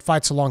Beast that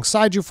fights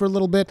alongside you for a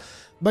little bit,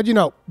 but,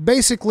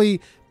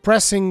 basically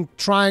pressing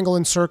triangle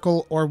and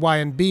circle or Y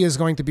and B is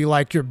going to be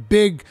like your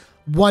big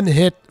one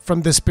hit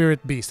from the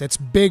Spirit Beast. It's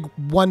big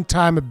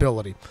one-time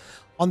ability.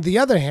 On the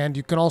other hand,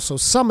 you can also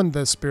summon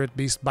the Spirit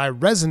Beast by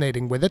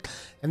resonating with it,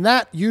 and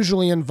that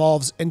usually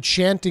involves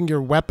enchanting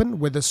your weapon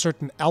with a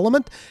certain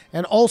element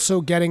and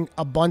also getting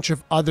a bunch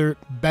of other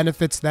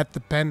benefits that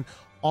depend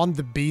on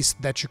the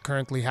beast that you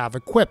currently have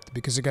equipped,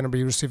 because you're going to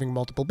be receiving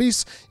multiple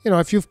beasts.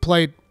 If you've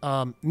played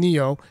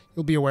Nioh,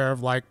 you'll be aware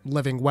of like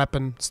living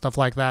weapon, stuff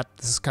like that.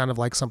 This is kind of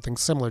like something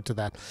similar to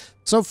that.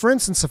 So for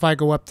instance, if I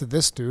go up to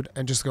this dude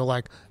and just go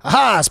like,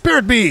 aha,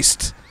 Spirit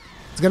Beast!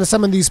 It's going to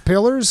summon these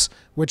pillars,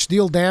 which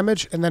deal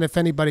damage, and then if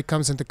anybody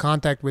comes into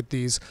contact with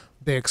these,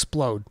 they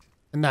explode.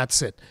 And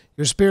that's it.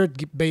 Your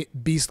Spirit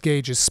Beast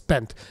gauge is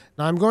spent.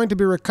 Now I'm going to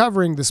be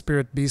recovering the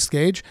Spirit Beast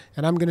gauge,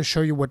 and I'm going to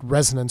show you what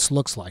Resonance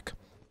looks like.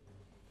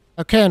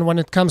 Okay, and when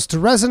it comes to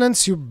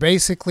Resonance, you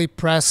basically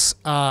press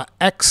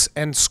X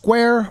and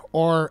square,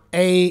 or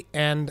A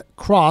and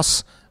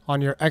cross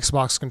on your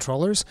Xbox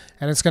controllers,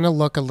 and it's going to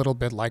look a little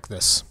bit like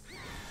this.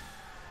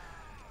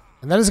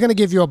 And that is going to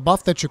give you a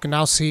buff that you can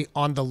now see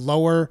on the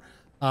lower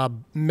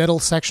middle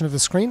section of the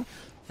screen.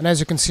 And as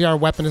you can see, our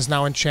weapon is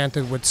now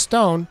enchanted with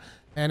stone,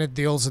 and it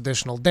deals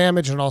additional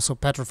damage and also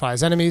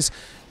petrifies enemies.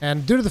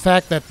 And due to the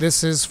fact that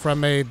this is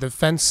from a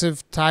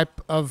defensive type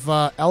of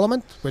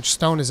element, which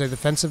stone is a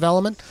defensive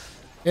element,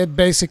 it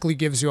basically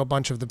gives you a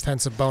bunch of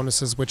defensive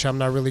bonuses, which I'm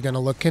not really going to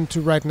look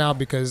into right now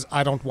because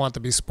I don't want to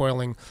be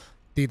spoiling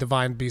the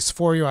Divine Beast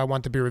for you. I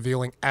want to be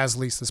revealing as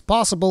least as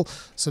possible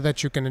so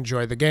that you can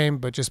enjoy the game,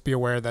 but just be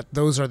aware that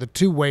those are the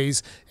two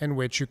ways in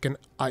which you can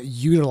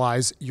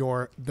utilize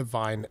your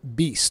Divine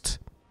Beast.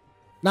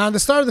 Now, in the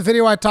start of the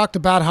video, I talked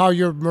about how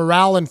your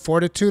morale and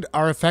fortitude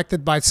are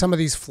affected by some of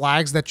these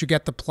flags that you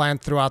get to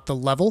plant throughout the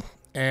level.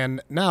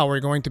 And now we're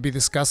going to be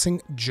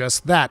discussing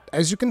just that.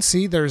 As you can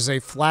see, there's a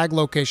flag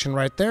location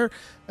right there,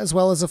 as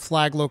well as a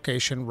flag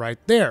location right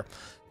there.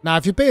 Now,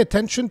 if you pay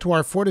attention to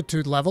our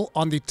fortitude level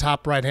on the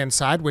top right-hand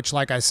side, which,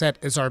 like I said,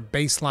 is our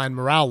baseline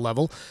morale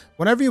level,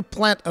 whenever you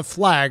plant a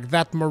flag,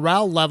 that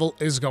morale level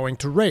is going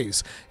to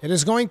raise. It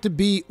is going to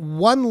be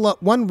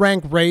one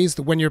rank raised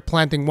when you're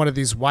planting one of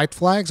these white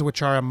flags,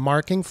 which are a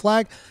marking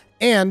flag,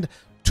 and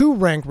 2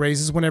 rank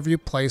raises whenever you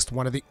placed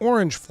one of the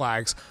orange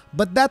flags.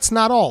 But that's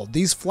not all.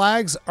 These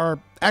flags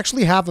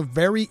actually have a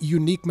very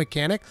unique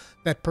mechanic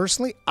that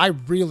personally I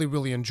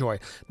really enjoy.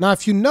 Now,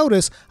 if you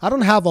notice, I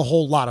don't have a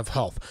whole lot of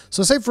health.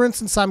 So say for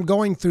instance I'm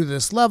going through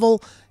this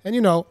level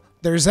and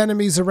there's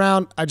enemies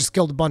around. I just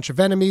killed a bunch of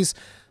enemies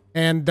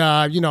and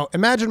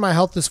imagine my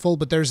health is full,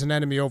 but there's an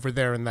enemy over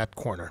there in that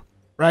corner,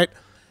 right?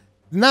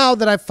 Now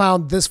that I've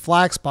found this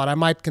flag spot, I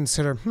might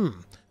consider,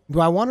 do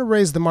I want to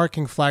raise the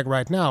marking flag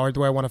right now, or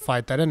do I want to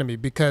fight that enemy?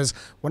 Because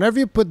whenever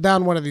you put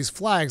down one of these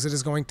flags, it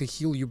is going to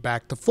heal you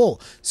back to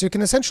full. So you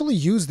can essentially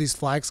use these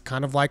flags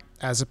kind of like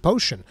as a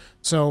potion.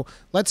 So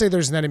let's say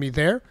there's an enemy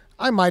there.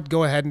 I might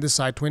go ahead and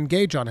decide to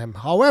engage on him.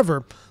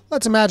 However,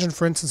 let's imagine,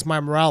 for instance, my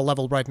morale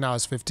level right now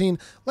is 15.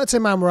 Let's say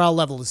my morale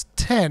level is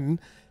 10,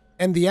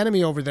 and the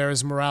enemy over there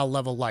is morale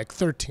level like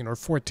 13 or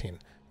 14,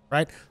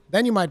 right?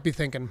 Then you might be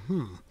thinking,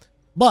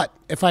 but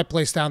if I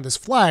place down this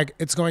flag,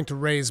 it's going to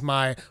raise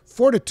my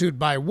fortitude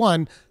by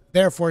 1,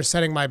 therefore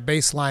setting my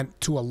baseline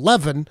to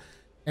 11.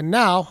 And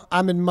now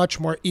I'm in much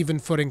more even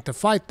footing to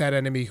fight that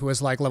enemy who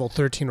is like level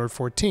 13 or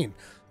 14.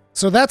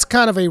 So that's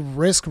kind of a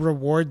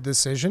risk-reward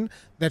decision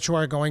that you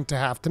are going to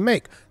have to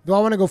make. Do I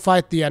want to go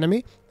fight the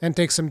enemy and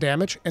take some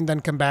damage and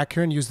then come back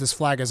here and use this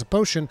flag as a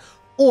potion?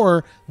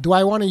 Or do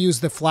I want to use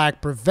the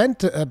flag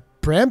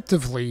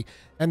preemptively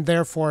and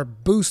therefore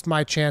boost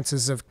my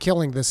chances of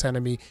killing this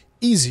enemy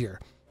easier?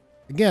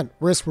 Again,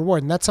 risk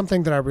reward, and that's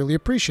something that I really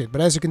appreciate.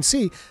 But as you can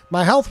see,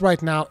 my health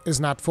right now is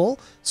not full.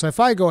 So if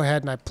I go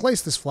ahead and I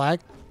place this flag,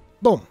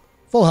 boom,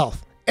 full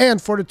health.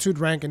 And fortitude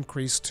rank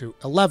increased to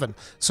 11.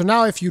 So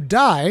now if you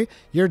die,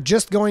 you're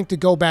just going to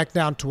go back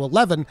down to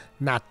 11,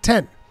 not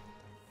 10.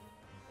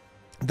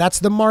 That's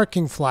the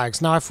marking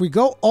flags. Now, if we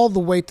go all the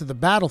way to the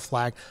battle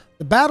flag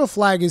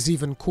is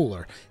even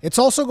cooler. It's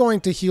also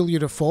going to heal you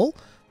to full,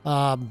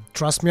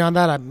 Trust me on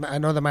that. I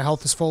know that my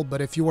health is full,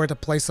 but if you were to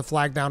place the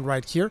flag down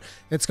right here,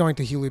 it's going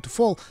to heal you to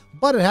full.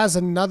 But it has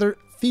another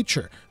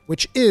feature,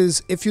 which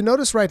is, if you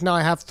notice right now,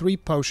 I have 3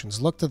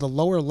 potions. Look to the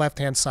lower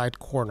left-hand side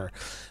corner.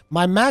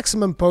 My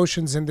maximum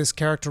potions in this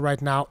character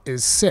right now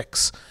is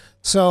 6.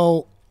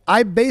 So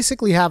I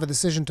basically have a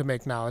decision to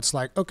make now. It's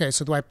like, okay,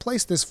 so do I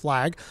place this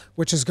flag,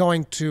 which is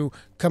going to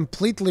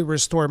completely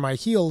restore my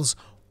heals,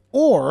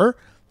 or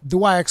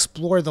do I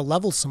explore the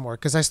level some more?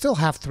 Because I still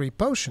have 3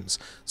 potions.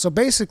 So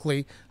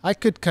basically, I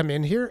could come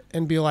in here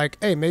and be like,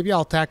 hey, maybe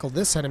I'll tackle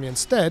this enemy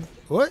instead.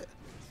 What?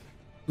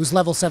 Who's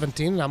level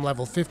 17 and I'm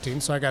level 15,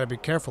 so I got to be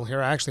careful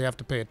here. I actually have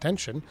to pay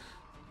attention.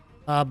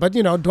 But,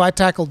 you know, do I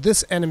tackle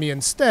this enemy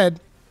instead,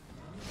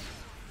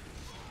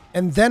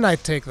 and then I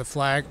take the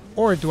flag,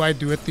 or do I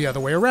do it the other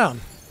way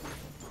around?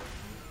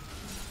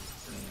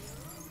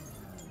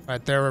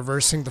 Right there,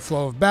 reversing the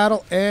flow of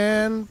battle,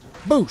 and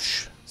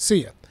boosh.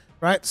 See ya.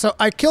 Right, so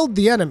I killed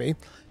the enemy,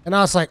 and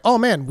I was like, oh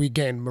man, we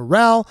gained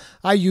morale.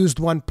 I used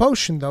 1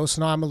 potion though,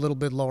 so now I'm a little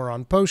bit lower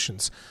on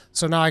potions.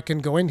 So now I can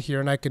go in here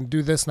and I can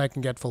do this and I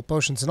can get full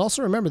potions. And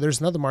also remember,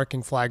 there's another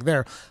marking flag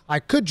there. I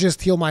could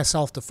just heal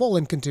myself to full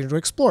and continue to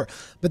explore.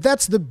 But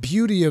that's the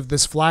beauty of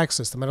this flag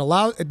system.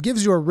 It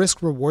gives you a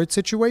risk-reward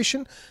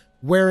situation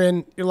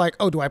wherein you're like,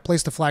 oh, do I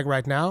place the flag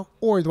right now?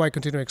 Or do I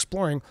continue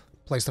exploring,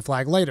 place the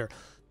flag later?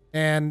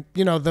 And,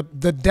 you know, the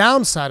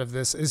downside of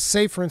this is,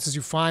 say, for instance,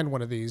 you find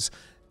one of these,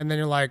 and then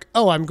you're like,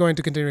 oh, I'm going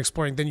to continue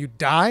exploring. Then you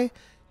die,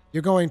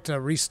 you're going to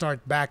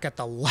restart back at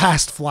the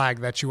last flag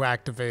that you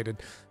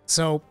activated.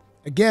 So,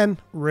 again,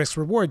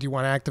 risk-reward. You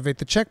want to activate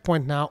the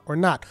checkpoint now or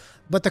not.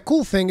 But the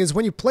cool thing is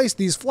when you place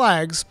these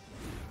flags,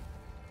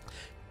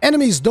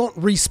 enemies don't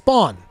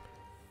respawn.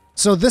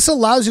 So this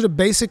allows you to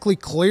basically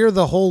clear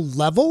the whole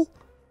level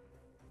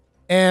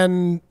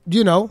and,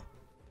 you know,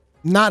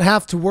 not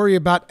have to worry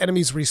about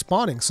enemies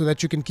respawning so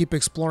that you can keep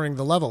exploring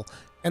the level.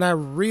 And I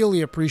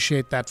really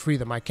appreciate that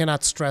freedom. I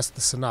cannot stress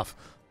this enough.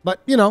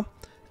 But, you know,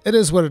 it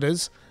is what it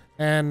is.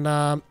 And,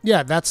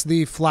 yeah, that's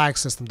the flag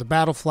system. The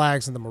battle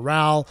flags and the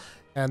morale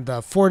and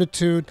the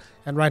fortitude.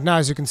 And right now,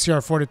 as you can see,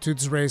 our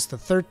fortitude's raised to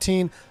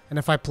 13. And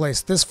if I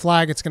place this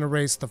flag, it's going to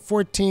raise to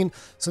 14.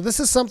 So this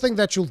is something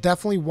that you'll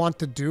definitely want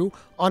to do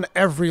on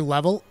every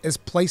level, is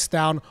place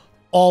down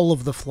all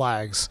of the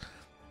flags.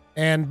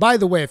 And by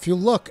the way, if you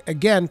look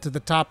again to the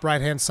top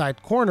right-hand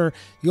side corner,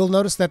 you'll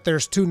notice that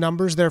there's 2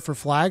 numbers there for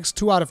flags,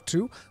 2 out of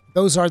 2.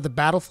 Those are the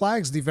battle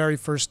flags, the very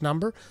first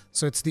number.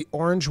 So it's the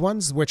orange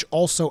ones, which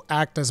also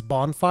act as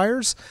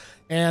bonfires.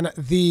 And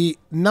the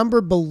number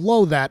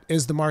below that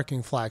is the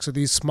marking flag. So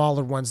these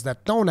smaller ones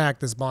that don't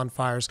act as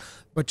bonfires,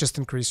 but just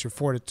increase your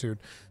fortitude.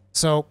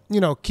 So,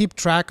 you know, keep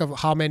track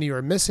of how many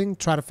you're missing.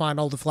 Try to find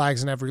all the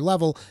flags in every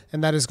level,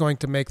 and that is going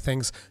to make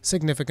things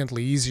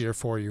significantly easier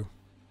for you.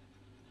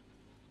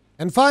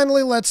 And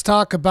finally, let's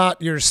talk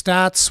about your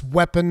stats,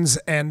 weapons,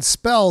 and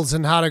spells,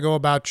 and how to go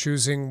about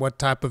choosing what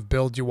type of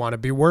build you want to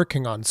be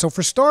working on. So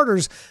for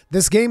starters,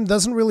 this game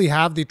doesn't really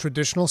have the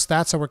traditional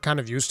stats that we're kind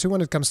of used to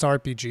when it comes to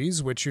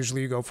RPGs, which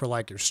usually you go for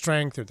like your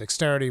strength, your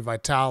dexterity,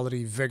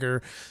 vitality,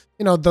 vigor,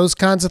 you know, those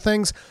kinds of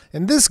things.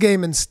 In this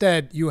game,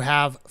 instead, you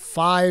have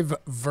 5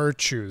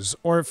 virtues,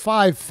 or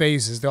 5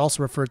 phases. They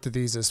also refer to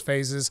these as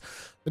phases.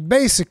 But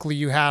basically,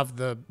 you have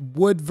the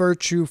wood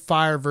virtue,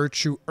 fire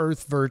virtue,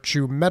 earth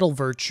virtue, metal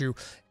virtue,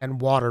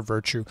 and water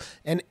virtue.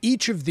 And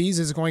each of these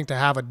is going to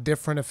have a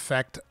different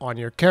effect on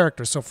your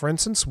character. So for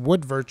instance,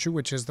 wood virtue,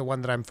 which is the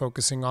one that I'm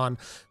focusing on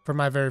for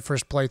my very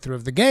first playthrough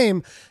of the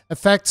game,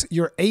 affects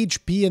your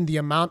HP and the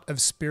amount of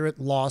spirit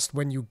lost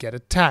when you get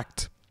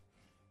attacked.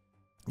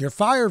 Your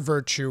fire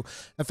virtue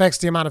affects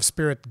the amount of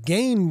spirit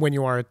gained when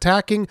you are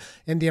attacking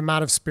and the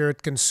amount of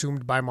spirit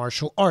consumed by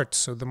martial arts.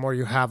 So the more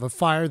you have of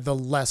fire, the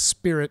less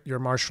spirit your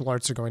martial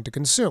arts are going to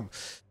consume.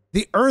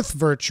 The earth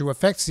virtue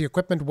affects the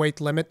equipment weight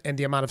limit and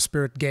the amount of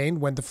spirit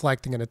gained when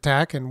deflecting an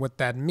attack. And what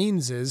that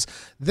means is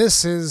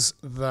this is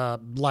the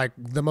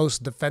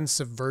most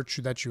defensive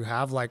virtue that you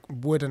have. Like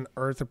wood and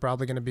earth are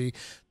probably going to be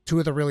 2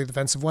 of the really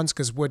defensive ones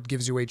because wood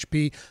gives you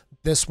HP.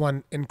 This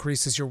one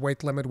increases your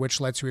weight limit,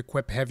 which lets you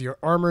equip heavier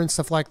armor and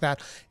stuff like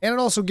that. And it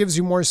also gives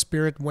you more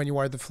spirit when you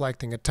are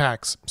deflecting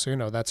attacks. So, you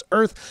know, that's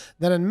earth.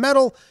 Then in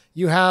metal,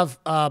 you have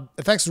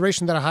effects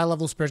duration that a high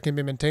level spirit can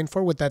be maintained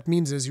for. What that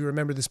means is you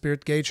remember the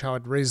spirit gauge, how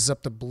it raises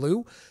up to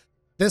blue.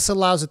 This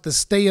allows it to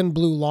stay in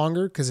blue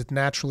longer because it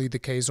naturally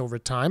decays over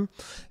time.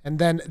 And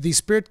then the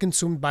spirit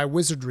consumed by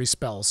wizardry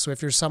spells. So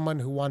if you're someone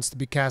who wants to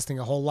be casting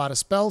a whole lot of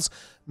spells,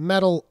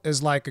 metal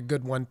is like a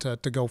good one to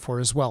go for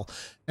as well.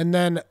 And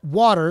then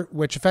water,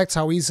 which affects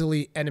how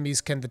easily enemies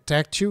can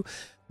detect you.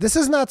 This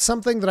is not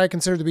something that I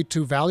consider to be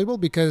too valuable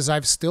because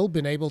I've still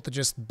been able to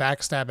just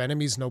backstab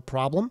enemies no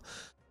problem.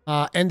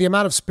 And the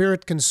amount of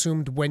spirit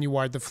consumed when you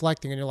are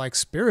deflecting. And you're like,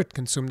 spirit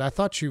consumed? I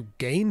thought you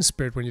gain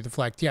spirit when you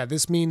deflect. Yeah,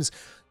 this means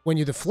when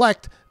you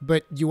deflect,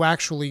 but you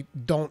actually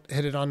don't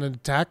hit it on an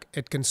attack,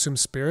 it consumes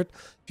spirit.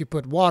 If you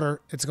put water,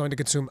 it's going to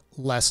consume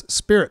less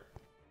spirit.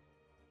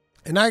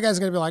 And now you guys are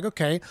going to be like,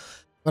 okay,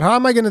 but how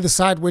am I going to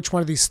decide which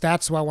one of these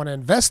stats do I want to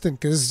invest in?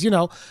 Because, you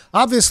know,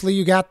 obviously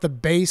you got the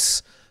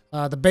base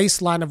the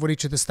baseline of what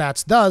each of the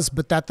stats does,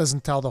 but that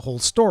doesn't tell the whole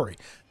story.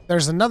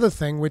 There's another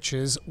thing, which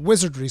is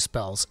wizardry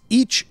spells.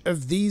 Each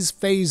of these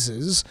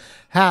phases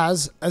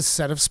has a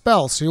set of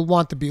spells, so you'll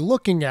want to be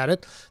looking at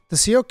it to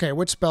see, okay,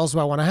 which spells do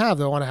I want to have?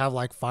 Do I want to have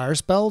like fire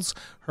spells,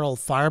 hurl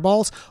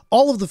fireballs?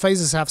 All of the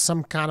phases have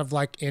some kind of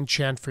like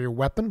enchant for your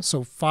weapon.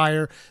 So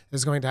fire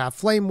is going to have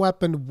flame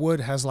weapon, wood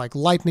has like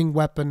lightning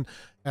weapon,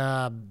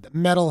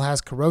 metal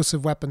has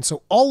corrosive weapon.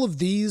 So all of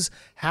these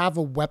have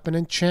a weapon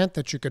enchant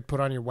that you could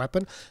put on your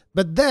weapon,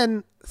 but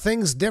then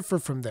things differ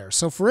from there.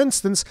 So for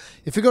instance,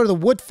 if you go to the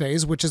wood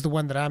phase, which is the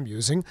one that I'm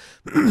using,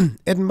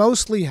 it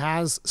mostly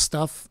has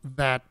stuff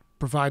that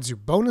provides you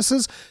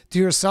bonuses to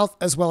yourself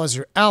as well as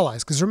your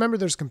allies. Because remember,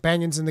 there's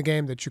companions in the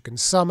game that you can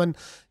summon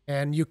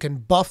and you can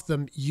buff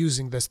them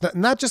using this.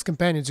 Not just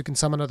companions, you can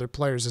summon other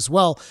players as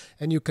well,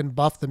 and you can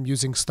buff them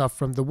using stuff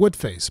from the wood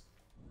phase.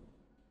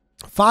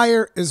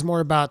 Fire is more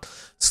about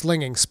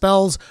slinging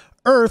spells.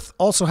 Earth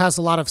also has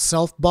a lot of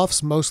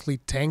self-buffs, mostly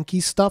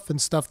tanky stuff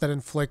and stuff that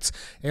inflicts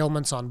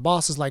ailments on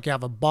bosses. Like you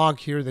have a bog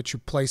here that you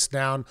place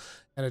down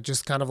and it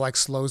just kind of like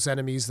slows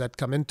enemies that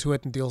come into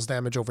it and deals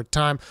damage over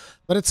time.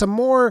 But it's a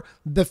more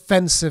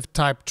defensive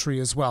type tree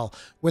as well.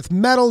 With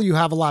metal, you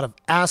have a lot of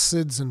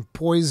acids and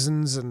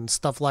poisons and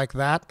stuff like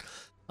that.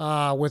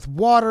 With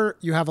water,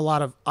 you have a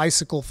lot of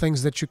icicle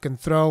things that you can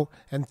throw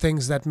and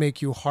things that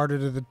make you harder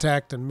to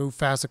detect and move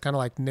faster, kind of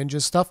like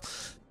ninja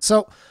stuff.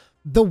 So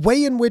the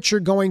way in which you're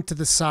going to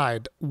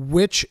decide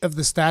which of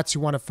the stats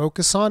you want to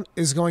focus on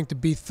is going to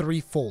be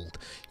threefold.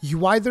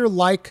 You either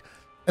like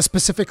a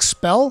specific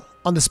spell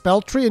on the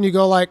spell tree and you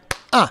go like,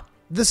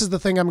 this is the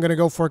thing I'm going to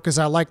go for because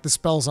I like the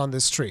spells on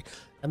this tree.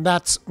 And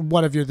that's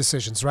one of your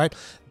decisions, right?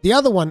 The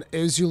other one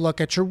is you look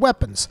at your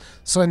weapons.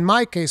 So in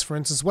my case, for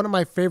instance, one of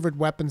my favorite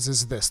weapons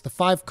is this, the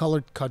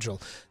 5-colored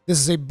cudgel. This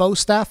is a bow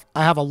staff.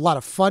 I have a lot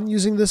of fun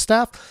using this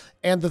staff.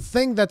 And the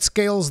thing that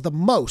scales the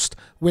most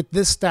with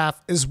this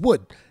staff is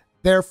wood.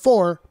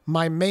 Therefore,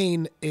 my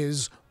main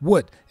is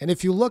wood. And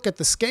if you look at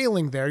the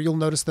scaling there, you'll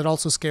notice that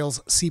also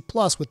scales C+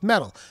 with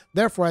metal.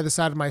 Therefore, I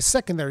decided my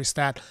secondary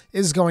stat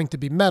is going to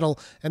be metal,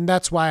 and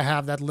that's why I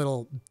have that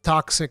little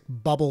toxic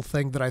bubble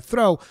thing that I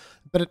throw.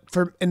 But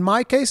in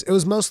my case, it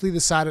was mostly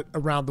decided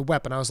around the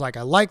weapon. I was like,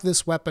 I like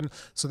this weapon,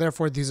 so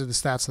therefore these are the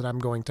stats that I'm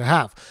going to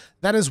have.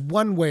 That is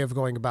one way of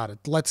going about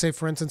it. Let's say,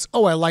 for instance, I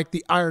like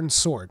the iron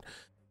sword.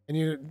 And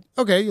you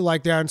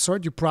like the iron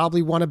sword, you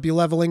probably want to be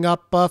leveling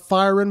up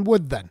fire and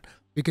wood then,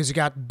 because you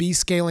got B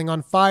scaling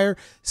on fire,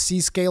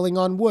 C scaling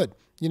on wood.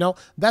 You know,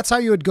 that's how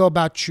you would go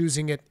about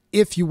choosing it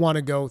if you want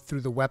to go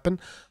through the weapon.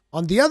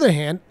 On the other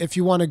hand, if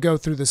you want to go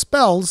through the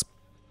spells,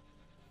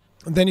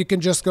 then you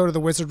can just go to the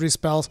wizardry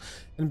spells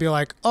and be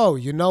like, oh,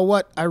 you know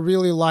what? I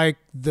really like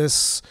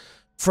this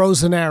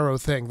frozen arrow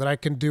thing that I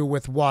can do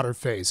with water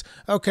phase.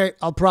 Okay,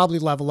 I'll probably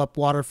level up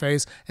water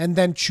phase and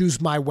then choose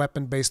my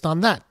weapon based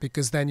on that,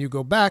 because then you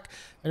go back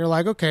and you're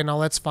like, okay, now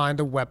let's find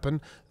a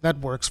weapon that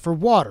works for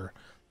water.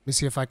 Let me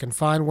see if I can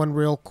find one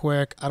real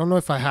quick. I don't know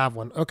if I have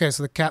one. Okay,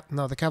 so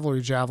the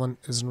cavalry javelin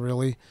isn't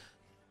really...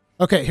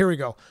 Okay, here we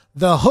go.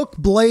 The hook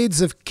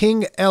blades of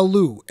King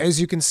Elu.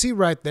 As you can see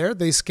right there,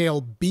 they scale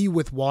B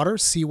with water,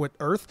 C with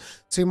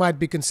earth. So you might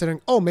be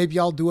considering, oh, maybe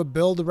I'll do a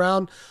build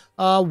around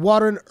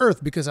water and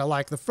earth because I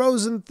like the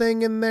frozen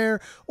thing in there.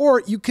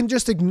 Or you can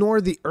just ignore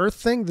the earth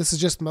thing. This is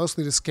just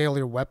mostly to scale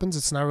your weapons.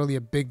 It's not really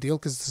a big deal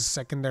because it's a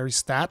secondary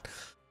stat.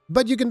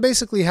 But you can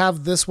basically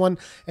have this one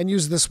and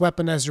use this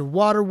weapon as your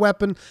water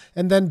weapon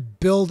and then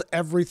build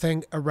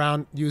everything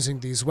around using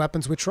these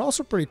weapons, which are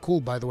also pretty cool,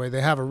 by the way.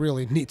 They have a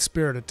really neat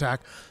spirit attack.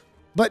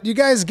 But you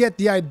guys get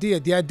the idea.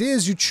 The idea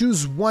is you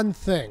choose one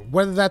thing,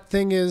 whether that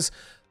thing is,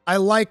 I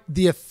like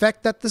the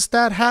effect that the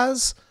stat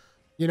has,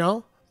 you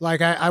know,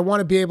 like I want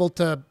to be able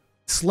to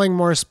sling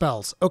more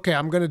spells. Okay,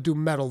 I'm going to do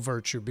Metal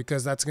Virtue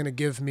because that's going to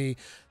give me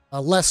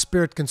less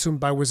spirit consumed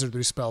by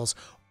wizardry spells.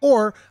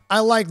 Or,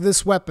 I like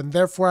this weapon,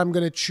 therefore I'm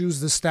going to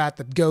choose the stat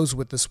that goes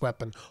with this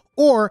weapon.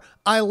 Or,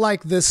 I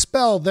like this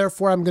spell,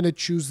 therefore I'm going to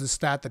choose the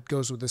stat that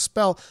goes with this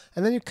spell.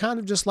 And then you kind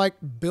of just like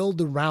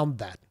build around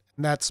that.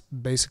 And that's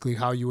basically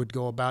how you would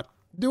go about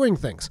doing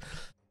things.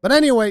 But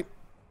anyway,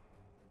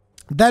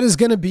 that is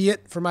going to be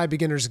it for my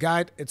beginner's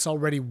guide. It's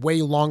already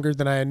way longer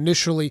than I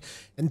initially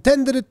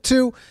intended it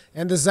to.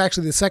 And this is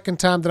actually the second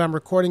time that I'm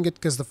recording it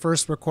because the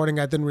first recording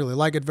I didn't really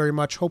like it very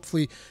much.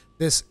 Hopefully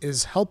this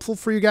is helpful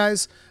for you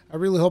guys. I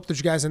really hope that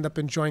you guys end up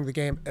enjoying the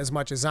game as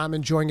much as I'm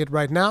enjoying it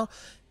right now.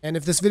 And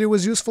if this video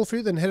was useful for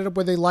you, then hit it up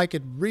with a like.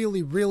 It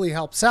really, really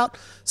helps out.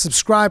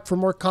 Subscribe for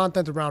more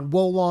content around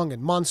Wolong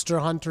and Monster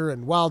Hunter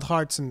and Wild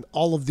Hearts and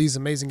all of these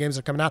amazing games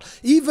that are coming out.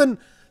 Even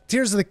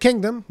Tears of the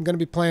Kingdom, I'm going to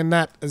be playing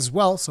that as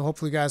well, so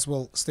hopefully you guys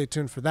will stay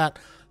tuned for that.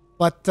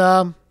 But,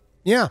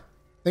 yeah,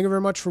 thank you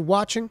very much for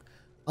watching.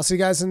 I'll see you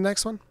guys in the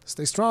next one.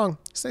 Stay strong.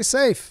 Stay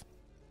safe.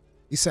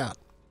 Peace out.